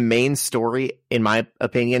 Honestly, the main story, in my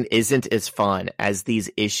opinion, isn't as fun as these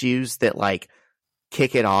issues that like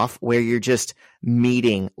kick it off, where you're just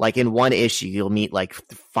meeting, like in one issue, you'll meet like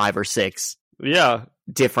 5 or 6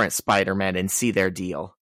 different Spider-Men and see their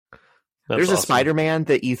deal. There's awesome. A Spider-Man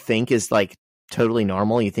that you think is like totally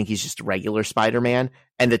normal. You think he's just a regular Spider-Man.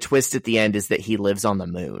 And the twist at the end is that he lives on the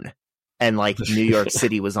moon. And like New York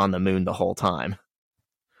City was on the moon the whole time.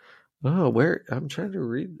 Oh, where? I'm trying to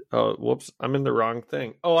read. Oh, whoops. I'm in the wrong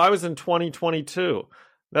thing. Oh, I was in 2022.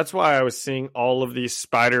 That's why I was seeing all of these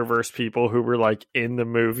Spider-Verse people who were like in the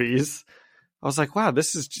movies. I was like, wow,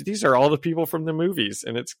 these are all the people from the movies.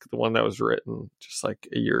 And it's the one that was written just like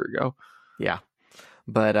a year ago. Yeah.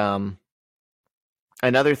 But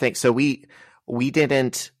another thing. So we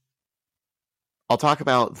didn't, I'll talk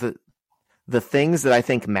about the things that I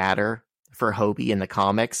think matter for Hobie in the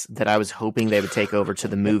comics that I was hoping they would take over to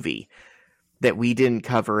the movie that we didn't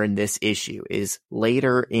cover in this issue is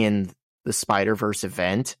later in the Spider-Verse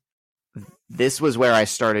event. This was where I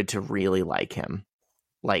started to really like him.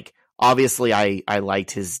 Like, obviously I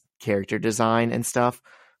liked his character design and stuff,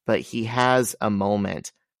 but he has a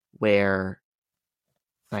moment where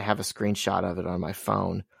I have a screenshot of it on my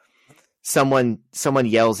phone. Someone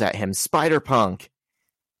yells at him, Spider-Punk,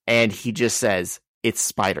 and he just says, it's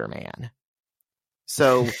Spider-Man.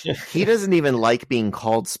 So he doesn't even like being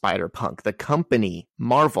called Spider-Punk. The company,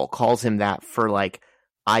 Marvel, calls him that for like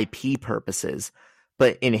IP purposes.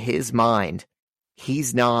 But in his mind,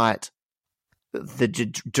 he's not the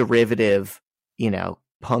derivative,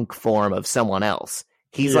 punk form of someone else.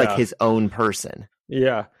 He's like his own person.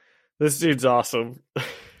 Yeah. This dude's awesome.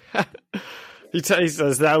 He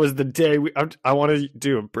says that was the day I want to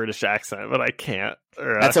do a British accent, but I can't.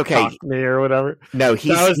 Or that's okay. Cockney or whatever. No,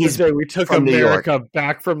 that was the day we took America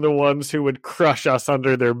back from the ones who would crush us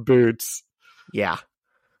under their boots. Yeah.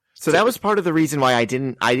 So that was part of the reason why I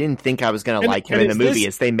didn't think I was going to like him in the movie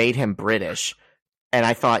is they made him British. And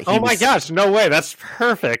I thought my gosh, no way. That's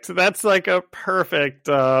perfect. That's like a perfect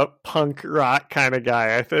punk rock kind of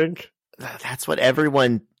guy, I think. That's what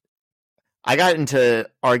everyone... I got into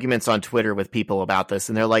arguments on Twitter with people about this,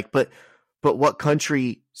 and they're like, but what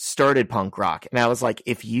country started punk rock? And I was like,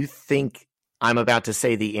 if you think I'm about to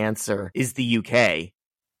say the answer is the UK,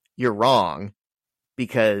 you're wrong,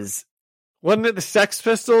 because... Wasn't it the Sex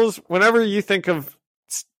Pistols? Whenever you think of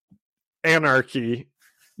anarchy,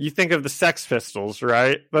 you think of the Sex Pistols,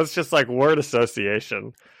 right? That's just like word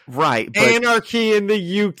association. Right. But Anarchy in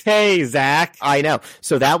the UK, Zach. I know.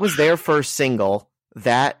 So that was their first single.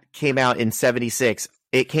 That came out in 76.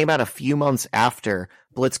 It came out a few months after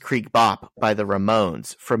Blitzkrieg Bop by the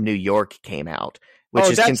Ramones from New York came out, which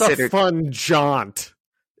is that's considered a fun jaunt.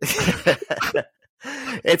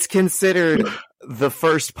 It's considered the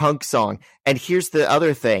first punk song. And here's the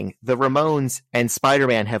other thing. The Ramones and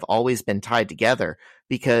Spider-Man have always been tied together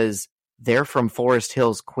because they're from Forest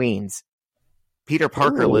Hills, Queens. Peter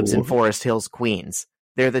Parker lives in Forest Hills, Queens.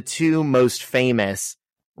 They're the two most famous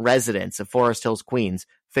residents of Forest Hills, Queens,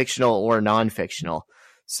 fictional or non-fictional.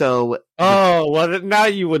 So, now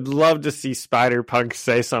you would love to see Spider-Punk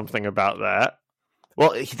say something about that.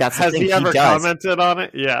 Well, that's the Has thing. he ever commented on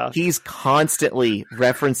it? Yeah. He's constantly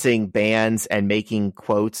referencing bands and making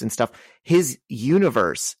quotes and stuff. His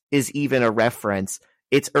universe is even a reference.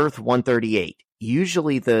 It's Earth 138.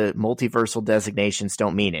 Usually the multiversal designations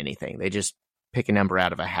don't mean anything. They just pick a number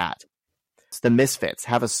out of a hat. The Misfits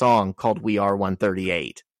have a song called We Are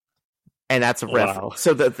 138. And that's a reference.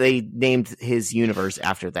 So that they named his universe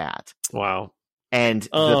after that. Wow. And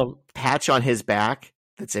the patch on his back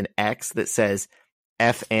that's an X that says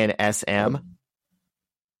FNSM.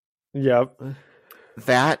 Yep.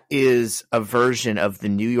 That is a version of the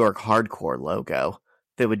New York hardcore logo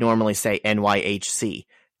that would normally say NYHC,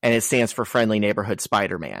 and it stands for Friendly Neighborhood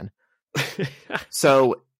Spider-Man.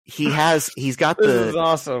 So he's got the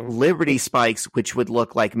awesome Liberty spikes, which would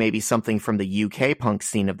look like maybe something from the UK punk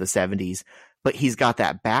scene of the 70s, but he's got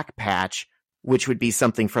that back patch, which would be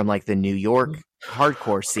something from like the New York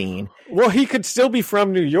hardcore scene. Well, he could still be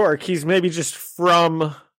from New York. He's maybe just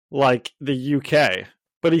from like the UK,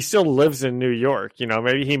 but he still lives in New York. You know,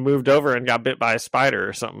 maybe he moved over and got bit by a spider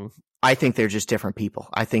or something. I think they're just different people.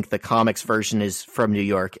 I think the comics version is from New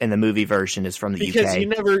York and the movie version is from the UK.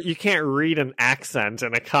 Because you can't read an accent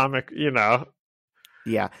in a comic, you know.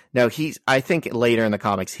 Yeah. No, I think later in the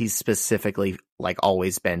comics, he's specifically like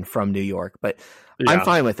always been from New York, but yeah. I'm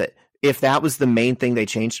fine with it. If that was the main thing they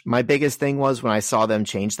changed, my biggest thing was when I saw them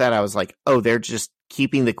change that, I was like, oh, they're just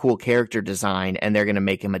keeping the cool character design and they're going to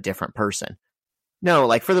make him a different person. No,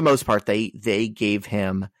 like for the most part, they gave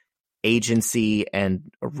him agency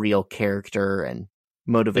and a real character and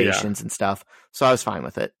motivations and stuff. So I was fine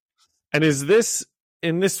with it. And is this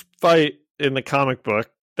in this fight in the comic book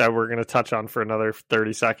that we're going to touch on for another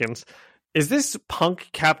 30 seconds? Is this punk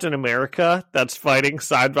Captain America that's fighting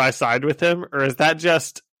side by side with him? Or is that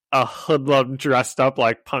just a hoodlum dressed up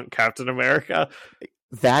like punk Captain America?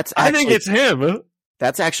 I think it's him.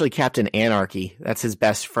 That's actually Captain Anarchy. That's his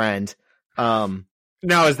best friend.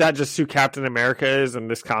 Now, is that just who Captain America is in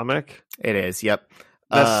this comic? It is, yep.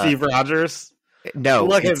 That's Steve Rogers? No.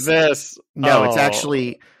 Look at this. No, it's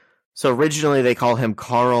actually... So originally they call him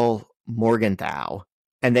Carl Morgenthau.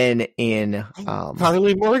 And then in...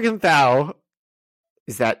 Carly Morgenthau.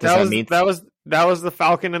 Does that mean... That was the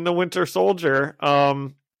Falcon and the Winter Soldier.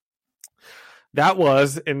 That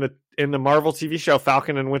was in the Marvel TV show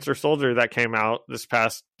Falcon and Winter Soldier that came out this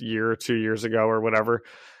past year or 2 years ago or whatever.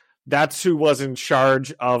 That's who was in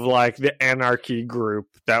charge of like the Anarchy group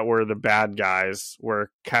that were the bad guys,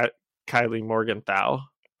 were Kylie Morgenthau.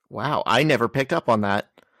 Wow, I never picked up on that.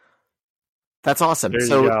 That's awesome. There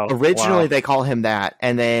So originally they call him that,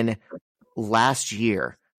 and then last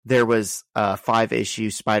year there was a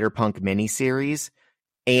 5-issue Spider-Punk miniseries,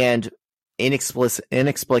 and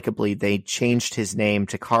inexplicably they changed his name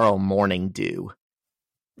to Carl Morning Dew.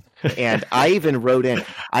 And I even wrote in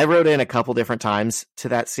a couple different times to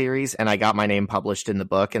that series, and I got my name published in the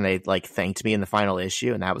book, and they like thanked me in the final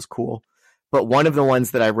issue, and that was cool. But one of the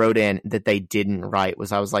ones that I wrote in that they didn't write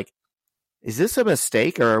was, I was like, is this a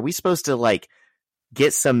mistake, or are we supposed to like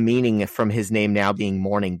get some meaning from his name now being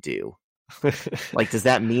Morning Dew? Like, does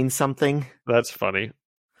that mean something? That's funny.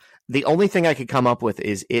 The only thing I could come up with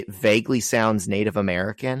is it vaguely sounds Native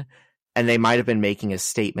American, and they might have been making a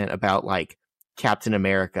statement about like Captain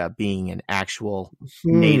America being an actual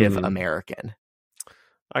Native American.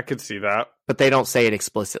 I could see that. But they don't say it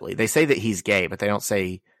explicitly. They say that he's gay, but they don't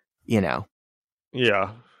say, yeah,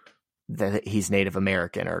 that he's Native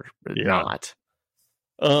American or not.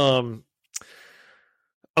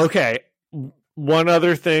 Okay. One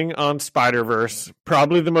other thing on Spider-Verse,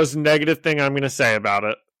 probably the most negative thing I'm going to say about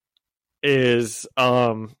it is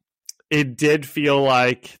it did feel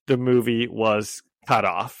like the movie was cut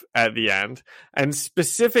off at the end. And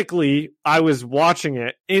specifically, I was watching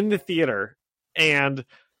it in the theater, and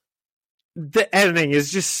the editing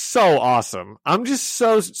is just so awesome. I'm just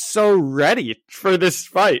so ready for this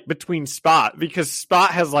fight between Spot, because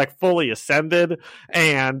Spot has like fully ascended,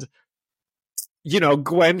 and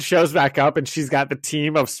Gwen shows back up and she's got the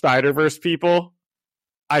team of Spider-Verse people,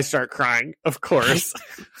 I start crying, of course.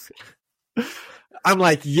 I'm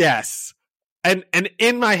like, yes. And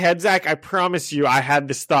in my head, Zach, I promise you, I had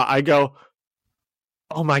this thought. I go,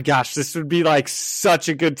 oh my gosh, this would be like such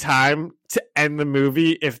a good time to end the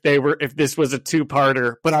movie if this was a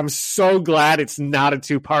two-parter. But I'm so glad it's not a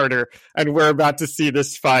two-parter and we're about to see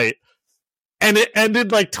this fight. And it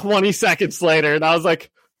ended like 20 seconds later, and I was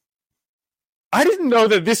like, I didn't know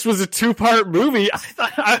that this was a two-part movie.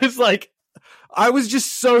 I was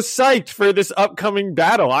just so psyched for this upcoming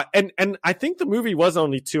battle. And I think the movie was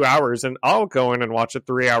only 2 hours, and I'll go in and watch a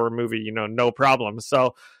 3-hour movie, no problem.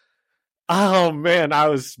 So, oh man, I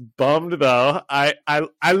was bummed though. I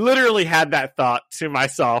literally had that thought to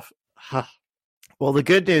myself. Well, the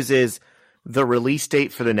good news is the release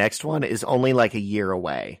date for the next one is only like a year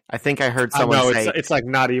away. I think I heard someone say it's like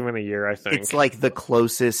not even a year, I think. It's like the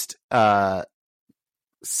closest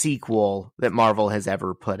sequel that Marvel has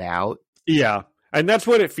ever put out. Yeah, and that's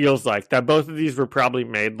what it feels like, that both of these were probably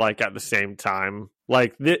made like at the same time.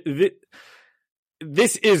 Like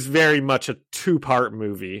this is very much a two-part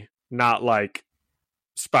movie, not like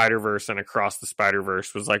Spider-Verse and Across the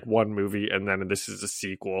Spider-Verse was like one movie and then this is a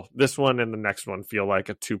sequel. This one and the next one feel like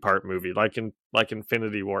a two-part movie, like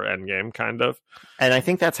Infinity War Endgame kind of. And I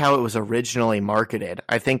think that's how it was originally marketed.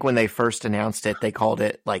 I think when they first announced it, they called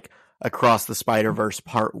it like Across the Spider-Verse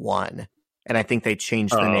Part 1. And I think they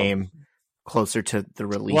changed the name closer to the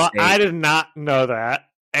release date. I did not know that.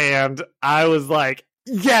 And I was like,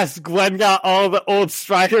 yes, Gwen got all the old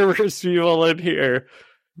Spider-Verse people in here.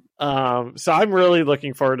 So I'm really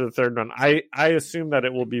looking forward to the third one. I assume that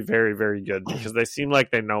it will be very, very good because they seem like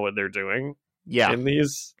they know what they're doing. Yeah, in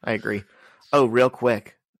these. I agree. Oh, real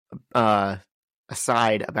quick,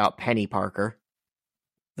 aside about Penny Parker,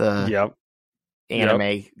 the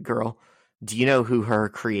anime girl. Do you know who her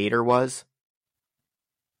creator was?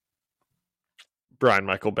 Brian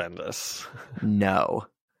Michael Bendis. No.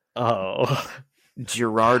 Oh.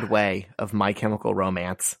 Gerard Way of My Chemical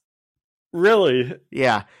Romance. Really?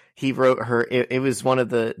 Yeah. He wrote her. It was one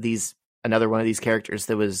of another one of these characters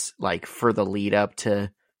that was like for the lead up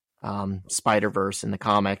to Spider-Verse in the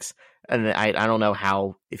comics. And I don't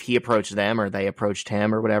know if he approached them or they approached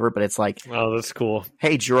him or whatever, but it's like, oh, that's cool.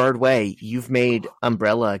 Hey, Gerard Way, you've made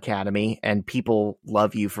Umbrella Academy and people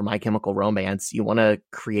love you for My Chemical Romance. You want to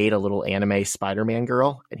create a little anime Spider-Man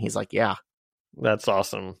girl? And he's like, yeah. That's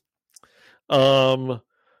awesome. One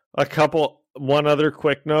other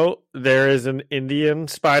quick note. There is an Indian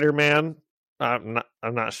Spider-Man. I'm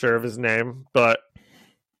not sure of his name, but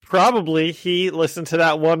probably he listened to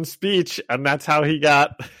that one speech and that's how he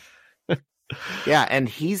got... Yeah, and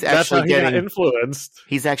he's actually getting influenced.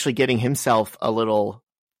 He's actually getting himself a little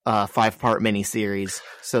 5-part miniseries.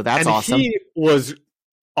 So that's awesome. He was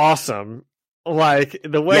awesome. Like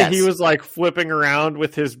the way he was like flipping around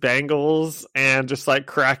with his bangles and just like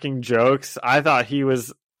cracking jokes. I thought he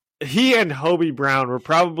and HOBIE BROWN were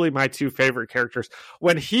probably my two favorite characters.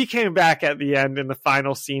 When he came back at the end in the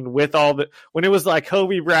final scene with when it was like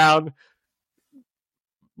HOBIE BROWN,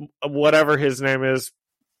 whatever his name is,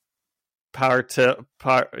 I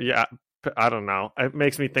don't know. It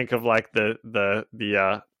makes me think of like the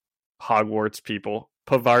Hogwarts people,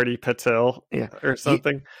 Pavarti Patil, or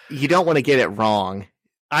something. You don't want to get it wrong.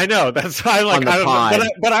 I know. That's why I don't know,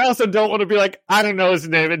 but I also don't want to be like, I don't know his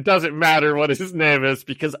name. It doesn't matter what his name is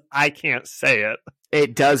because I can't say it.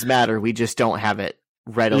 It does matter. We just don't have it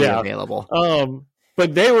readily available.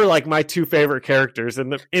 But they were like my two favorite characters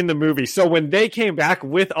in the movie. So when they came back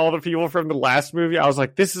with all the people from the last movie, I was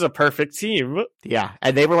like, this is a perfect team. Yeah.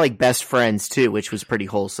 And they were like best friends too, which was pretty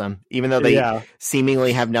wholesome, even though they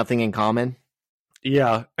seemingly have nothing in common.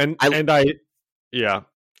 Yeah. I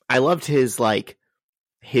loved his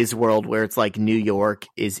world where it's like New York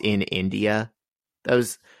is in India. That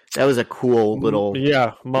was a cool little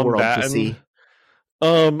world to see.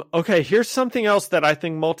 Okay, here's something else that I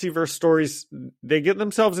think multiverse stories, they get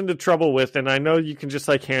themselves into trouble with, and I know you can just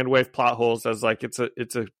like hand wave plot holes as like it's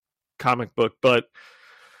a comic book, but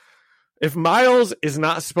if Miles is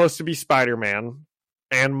not supposed to be Spider-Man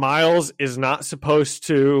and Miles is not supposed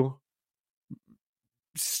to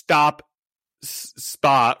stop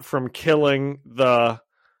Spot from killing the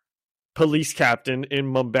police captain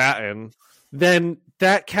in Mumbai, then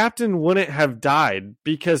that captain wouldn't have died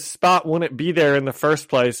because Spot wouldn't be there in the first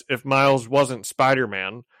place if Miles wasn't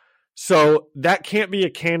Spider-Man. So that can't be a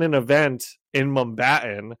canon event in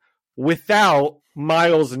Mumbai without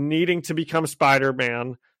Miles needing to become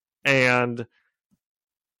Spider-Man and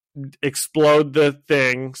explode the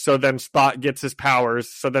thing so then Spot gets his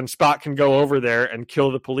powers so then Spot can go over there and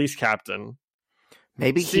kill the police captain.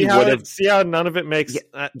 Maybe he would have. See how none of it makes.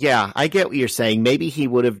 Yeah, I get what you're saying. Maybe he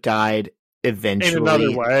would have died eventually in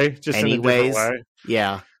another way, just anyways. in a different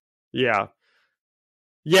way.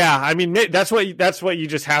 Yeah. I mean, that's what you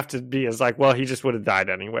just have to be, is like, well, he just would have died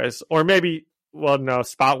anyways, or maybe, well, no,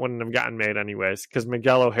 Spot wouldn't have gotten made anyways, because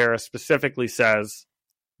Miguel O'Hara specifically says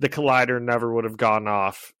the collider never would have gone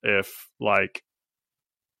off if like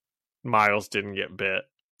Miles didn't get bit.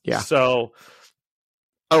 Yeah. So.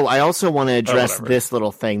 Oh, I also want to address this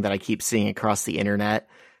little thing that I keep seeing across the internet.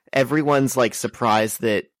 Everyone's like surprised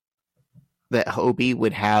that Hobie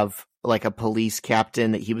would have like a police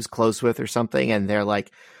captain that he was close with or something. And they're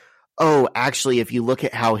like, oh, actually, if you look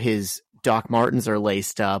at how his Doc Martens are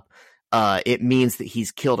laced up, it means that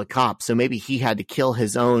he's killed a cop. So maybe he had to kill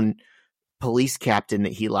his own police captain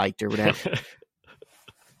that he liked or whatever.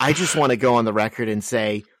 I just want to go on the record and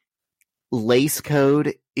say lace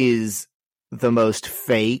code is the most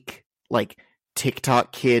fake, like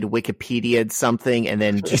TikTok kid Wikipedia'd something and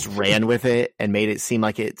then just ran with it and made it seem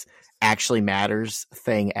like it actually matters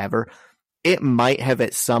thing ever. It might have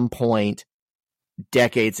at some point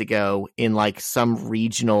decades ago in like some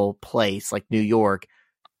regional place like New York,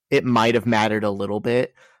 it might have mattered a little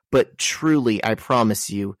bit, but truly, I promise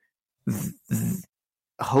you,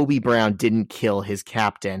 Hobie Brown didn't kill his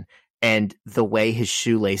captain, and the way his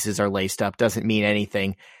shoelaces are laced up doesn't mean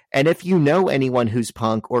anything. And if you know anyone who's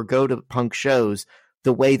punk or go to punk shows,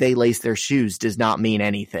 the way they lace their shoes does not mean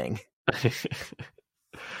anything.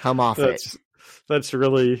 Come off it.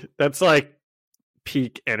 That's like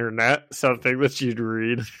peak internet, something that you'd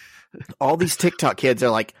read. All these TikTok kids are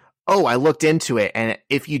like, oh, I looked into it, and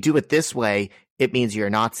if you do it this way, it means you're a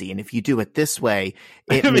Nazi. And if you do it this way,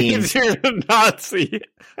 it means you're a Nazi.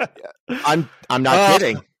 I'm not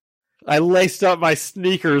kidding. I laced up my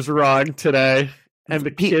sneakers wrong today. And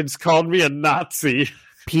the kids called me a Nazi.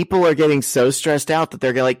 People are getting so stressed out that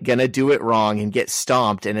they're like gonna do it wrong and get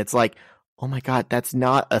stomped. And it's like, oh my God, that's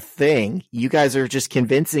not a thing. You guys are just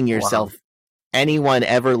convincing yourself anyone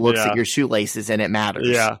ever looks at your shoelaces and it matters.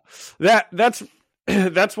 Yeah.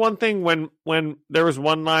 That's one thing when there was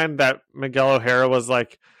one line that Miguel O'Hara was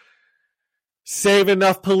like, save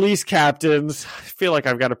enough police captains. I feel like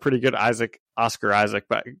I've got a pretty good Oscar Isaac,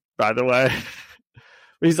 by the way.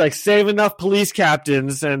 He's like, save enough police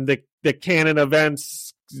captains and the canon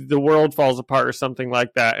events, the world falls apart or something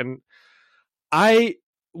like that. And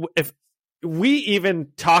if we even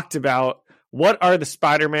talked about what are the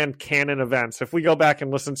Spider-Man canon events, if we go back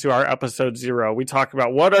and listen to our episode 0, we talk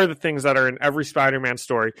about what are the things that are in every Spider-Man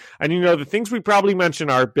story. And the things we probably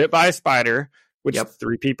mention are bit by a spider, which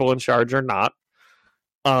 3 people in charge are not.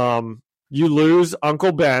 You lose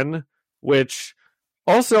Uncle Ben, which...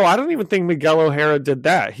 Also, I don't even think Miguel O'Hara did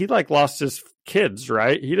that. He lost his kids,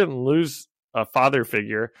 right? He didn't lose a father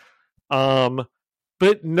figure. But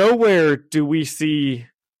nowhere do we see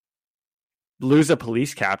lose a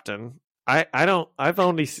police captain. I don't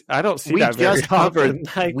see that very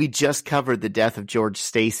often. We just covered the death of George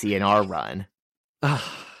Stacy in our run.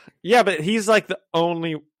 Yeah, but he's like the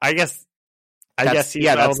only, I guess he's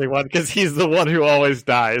the only one because he's the one who always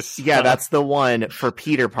dies. Yeah, that's the one for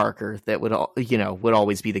Peter Parker that would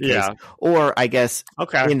always be the case. Yeah. Or I guess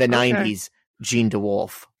in the 90s, Jean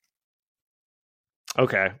DeWolf.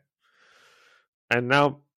 Okay. And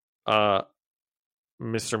now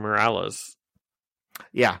Mr. Morales.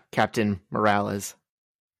 Yeah, Captain Morales.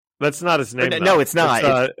 That's not his name. No, it's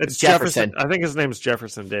not. It's Jefferson. I think his name is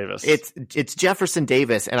Jefferson Davis. It's Jefferson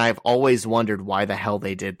Davis, and I've always wondered why the hell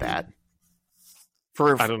they did that.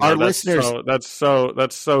 For our listeners, that's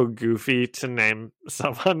so goofy to name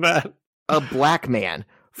someone that a black man.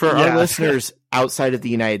 For our listeners outside of the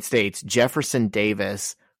United States, Jefferson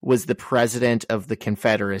Davis was the president of the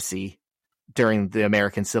Confederacy during the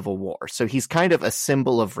American Civil War. So he's kind of a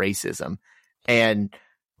symbol of racism. And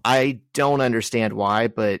I don't understand why,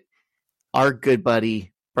 but our good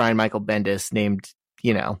buddy, Brian Michael Bendis, named,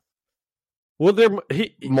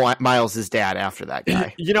 Miles' dad after that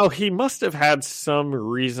guy. He must have had some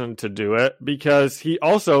reason to do it because he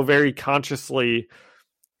also very consciously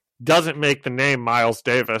doesn't make the name Miles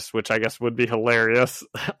Davis, which I guess would be hilarious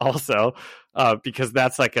also, because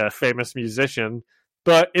that's like a famous musician.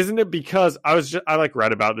 But isn't it because I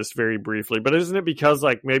read about this very briefly, but isn't it because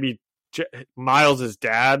maybe Miles'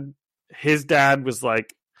 dad, his dad was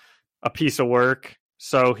like a piece of work,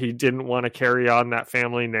 so he didn't want to carry on that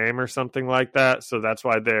family name or something like that. So that's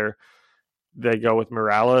why they go with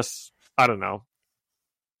Morales. I don't know.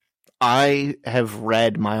 I have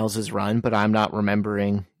read Miles's run, but I'm not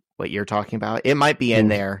remembering what you're talking about. It might be in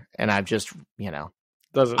there, and I've just,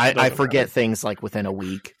 I forget things within a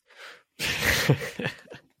week.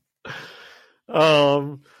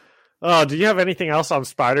 Oh, do you have anything else on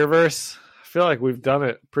Spider-Verse? I feel like we've done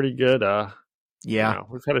it pretty good. Yeah,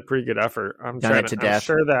 we've had a pretty good effort. done it to death.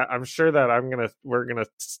 I'm sure that we're gonna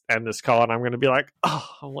end this call, and I'm gonna be like, oh,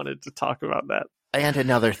 I wanted to talk about that. And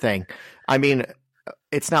another thing, I mean,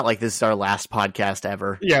 it's not like this is our last podcast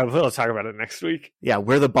ever. Yeah, we'll talk about it next week. Yeah,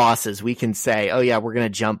 we're the bosses. We can say, oh yeah, we're gonna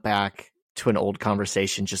jump back to an old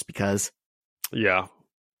conversation just because. Yeah.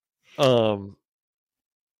 Well,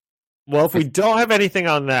 if we don't have anything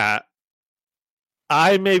on that,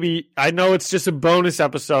 I know it's just a bonus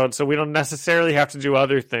episode, so we don't necessarily have to do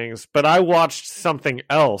other things, but I watched something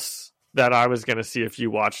else that I was going to see if you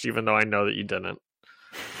watched, even though I know that you didn't.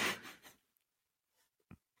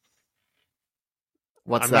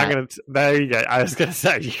 There you go. I was going to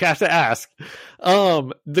say, you have to ask.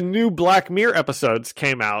 The new Black Mirror episodes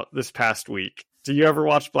came out this past week. Do you ever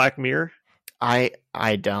watch Black Mirror? I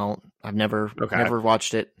don't. I've never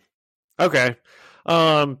watched it. Okay.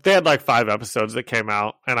 They had like 5 episodes that came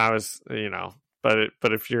out, and I was, but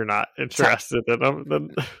if you're not interested in them, then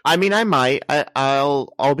I mean, I might.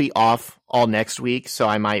 I'll be off all next week, so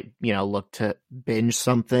I might, look to binge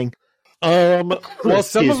something. Well,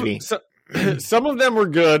 some of them were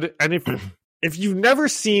good, and if you've never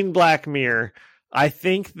seen Black Mirror, I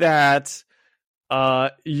think that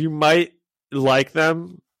you might like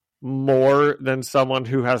them more than someone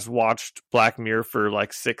who has watched Black Mirror for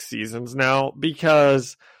like 6 seasons now,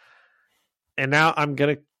 and now I'm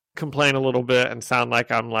gonna complain a little bit and sound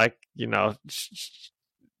like I'm like,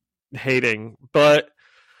 hating, but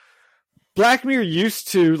Black Mirror used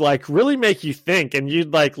to like really make you think, and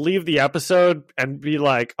you'd like leave the episode and be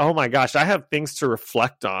like, oh my gosh, I have things to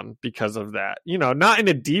reflect on because of that, not in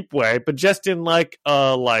a deep way, but just in like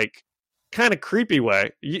a kind of creepy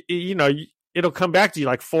way. It'll come back to you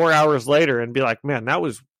like 4 hours later and be like, man, that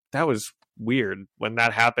was weird when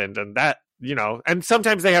that happened. And that, and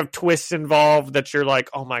sometimes they have twists involved that you're like,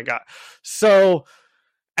 oh my God. So,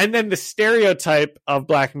 and then the stereotype of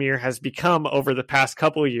Black Mirror has become over the past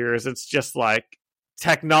couple of years, it's just like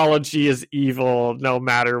technology is evil no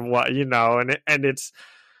matter what, and it's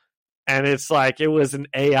like it was an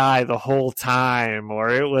AI the whole time, or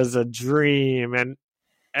it was a dream.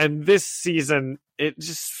 And this season, it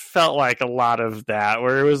just felt like a lot of that,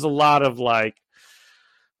 where it was a lot of like,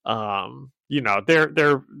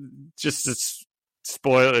 they're just a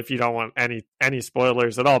spoil if you don't want any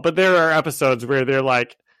spoilers at all. But there are episodes where they're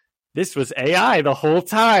like, this was AI the whole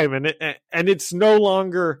time, and it's no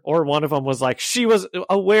longer. Or one of them was like, she was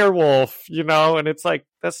a werewolf, and it's like,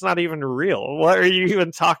 that's not even real. What are you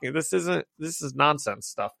even talking? This is nonsense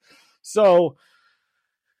stuff. So,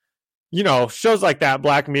 shows like that,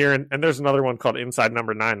 Black Mirror, and there's another one called Inside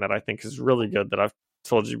Number 9 that I think is really good, that I've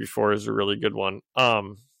told you before is a really good one.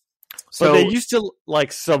 So they used to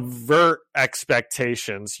like subvert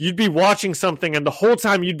expectations. You'd be watching something, and the whole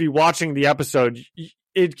time you'd be watching the episode,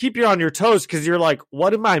 it'd keep you on your toes because you're like,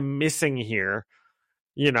 what am I missing here?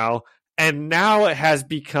 And now it has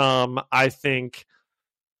become, I think,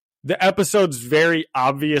 the episodes very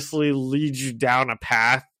obviously lead you down a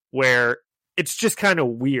path where it's just kind of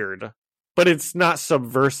weird, but it's not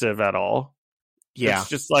subversive at all. Yeah. It's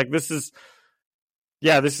just like, this is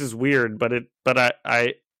weird, but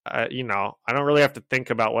I don't really have to think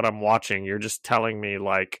about what I'm watching. You're just telling me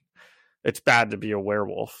like, it's bad to be a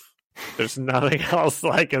werewolf. There's nothing else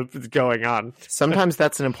like going on. Sometimes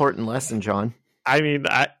that's an important lesson, John. I mean,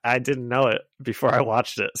 I didn't know it before I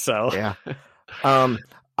watched it. So yeah.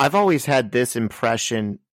 I've always had this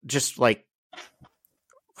impression, just like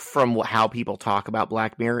from how people talk about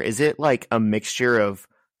Black Mirror. Is it like a mixture of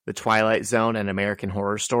The Twilight Zone and American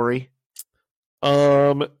Horror Story?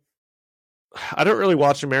 I don't really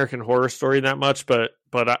watch American Horror Story that much, but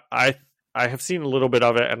I have seen a little bit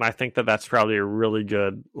of it, and I think that that's probably a really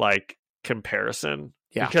good like comparison.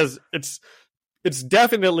 Yeah, because it's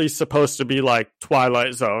definitely supposed to be like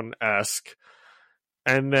Twilight Zone-esque,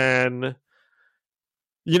 and then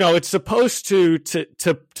it's supposed to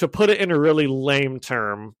put it in a really lame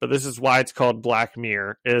term, but this is why it's called Black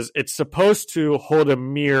Mirror. Is it's supposed to hold a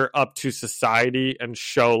mirror up to society and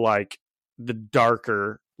show like the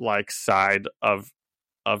darker like side of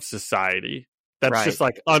society that's right. Just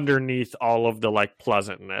like underneath all of the like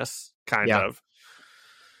pleasantness kind of.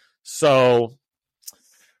 So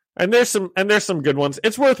and there's some good ones.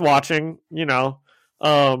 It's worth watching,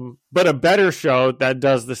 but a better show that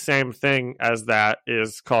does the same thing as that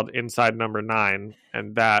is called Inside Number 9,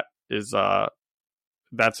 and that is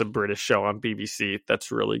that's a British show on BBC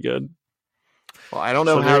that's really good. Well, I don't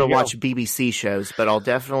know how to watch BBC shows, but I'll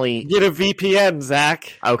definitely get a VPN,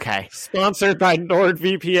 Zach. Okay. Sponsored by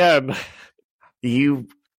NordVPN. You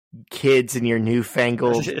kids and your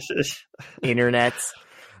newfangled internets.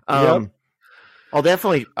 Yep. I'll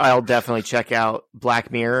definitely check out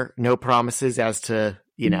Black Mirror. No promises as to,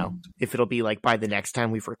 if it'll be like by the next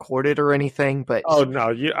time we've recorded or anything, but oh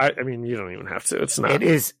no, I mean, you don't even have to. It's not. It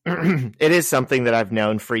is it is something that I've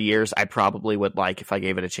known for years. I probably would like if I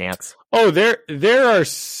gave it a chance. Oh, there are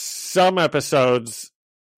some episodes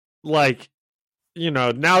like,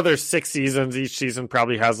 now there's 6 seasons. Each season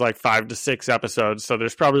probably has like 5 to 6 episodes. So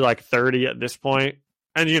there's probably like 30 at this point.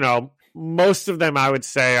 And, most of them I would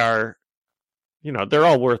say are, they're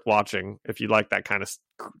all worth watching if you like that kind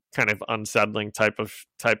of unsettling type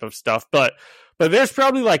of stuff. But there's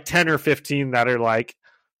probably like 10 or 15 that are like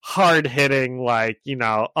hard hitting, like,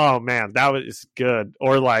 oh man, that was good.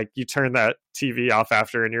 Or like you turn that TV off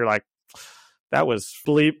after and you're like, that was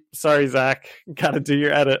bleep. Sorry, Zach. Got to do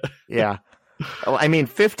your edit. Yeah. Well, I mean,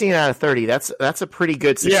 15 out of 30, that's a pretty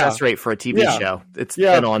good success rate for a TV show. It's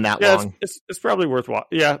been on that long. It's probably worth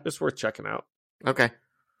it's worth checking out. Okay.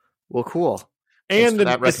 Well, cool. And the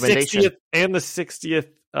 60th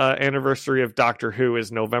anniversary of Doctor Who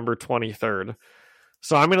is November 23rd.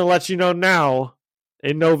 So I'm going to let you know now,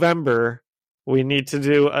 in November, we need to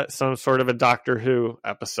do some sort of a Doctor Who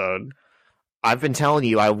episode. I've been telling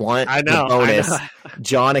you, I want the bonus.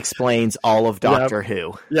 John explains all of Doctor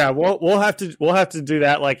Who. Yeah, we'll have to do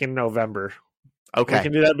that like in November. Okay, we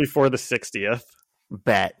can do that before the 60th.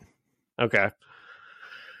 Bet. Okay.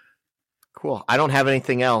 Cool. I don't have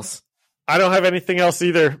anything else. I don't have anything else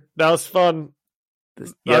either. That was fun.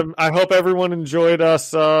 Yep. I hope everyone enjoyed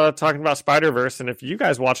us talking about Spider-Verse, and if you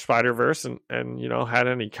guys watched Spider-Verse and had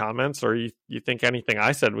any comments, or you think anything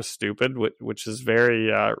I said was stupid, which is very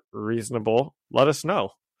reasonable, let us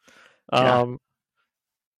know. Yeah.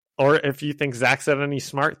 Or if you think Zach said any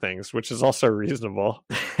smart things, which is also reasonable.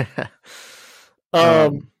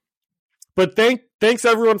 But thanks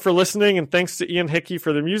everyone for listening, and thanks to Ian Hickey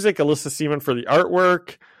for the music, Alyssa Seaman for the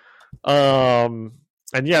artwork.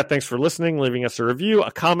 And yeah, thanks for listening, leaving us a review,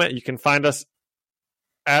 a comment. You can find us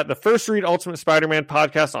at the First Read Ultimate Spider-Man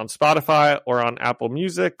podcast on Spotify or on Apple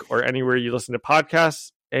Music or anywhere you listen to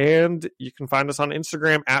podcasts. And you can find us on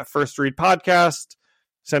Instagram at First Read Podcast.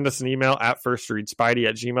 Send us an email at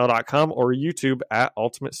firstreadspidey@gmail.com or YouTube at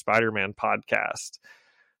Ultimate Spider-Man Podcast.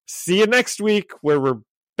 See you next week, where we're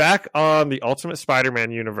back on the Ultimate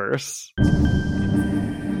Spider-Man universe.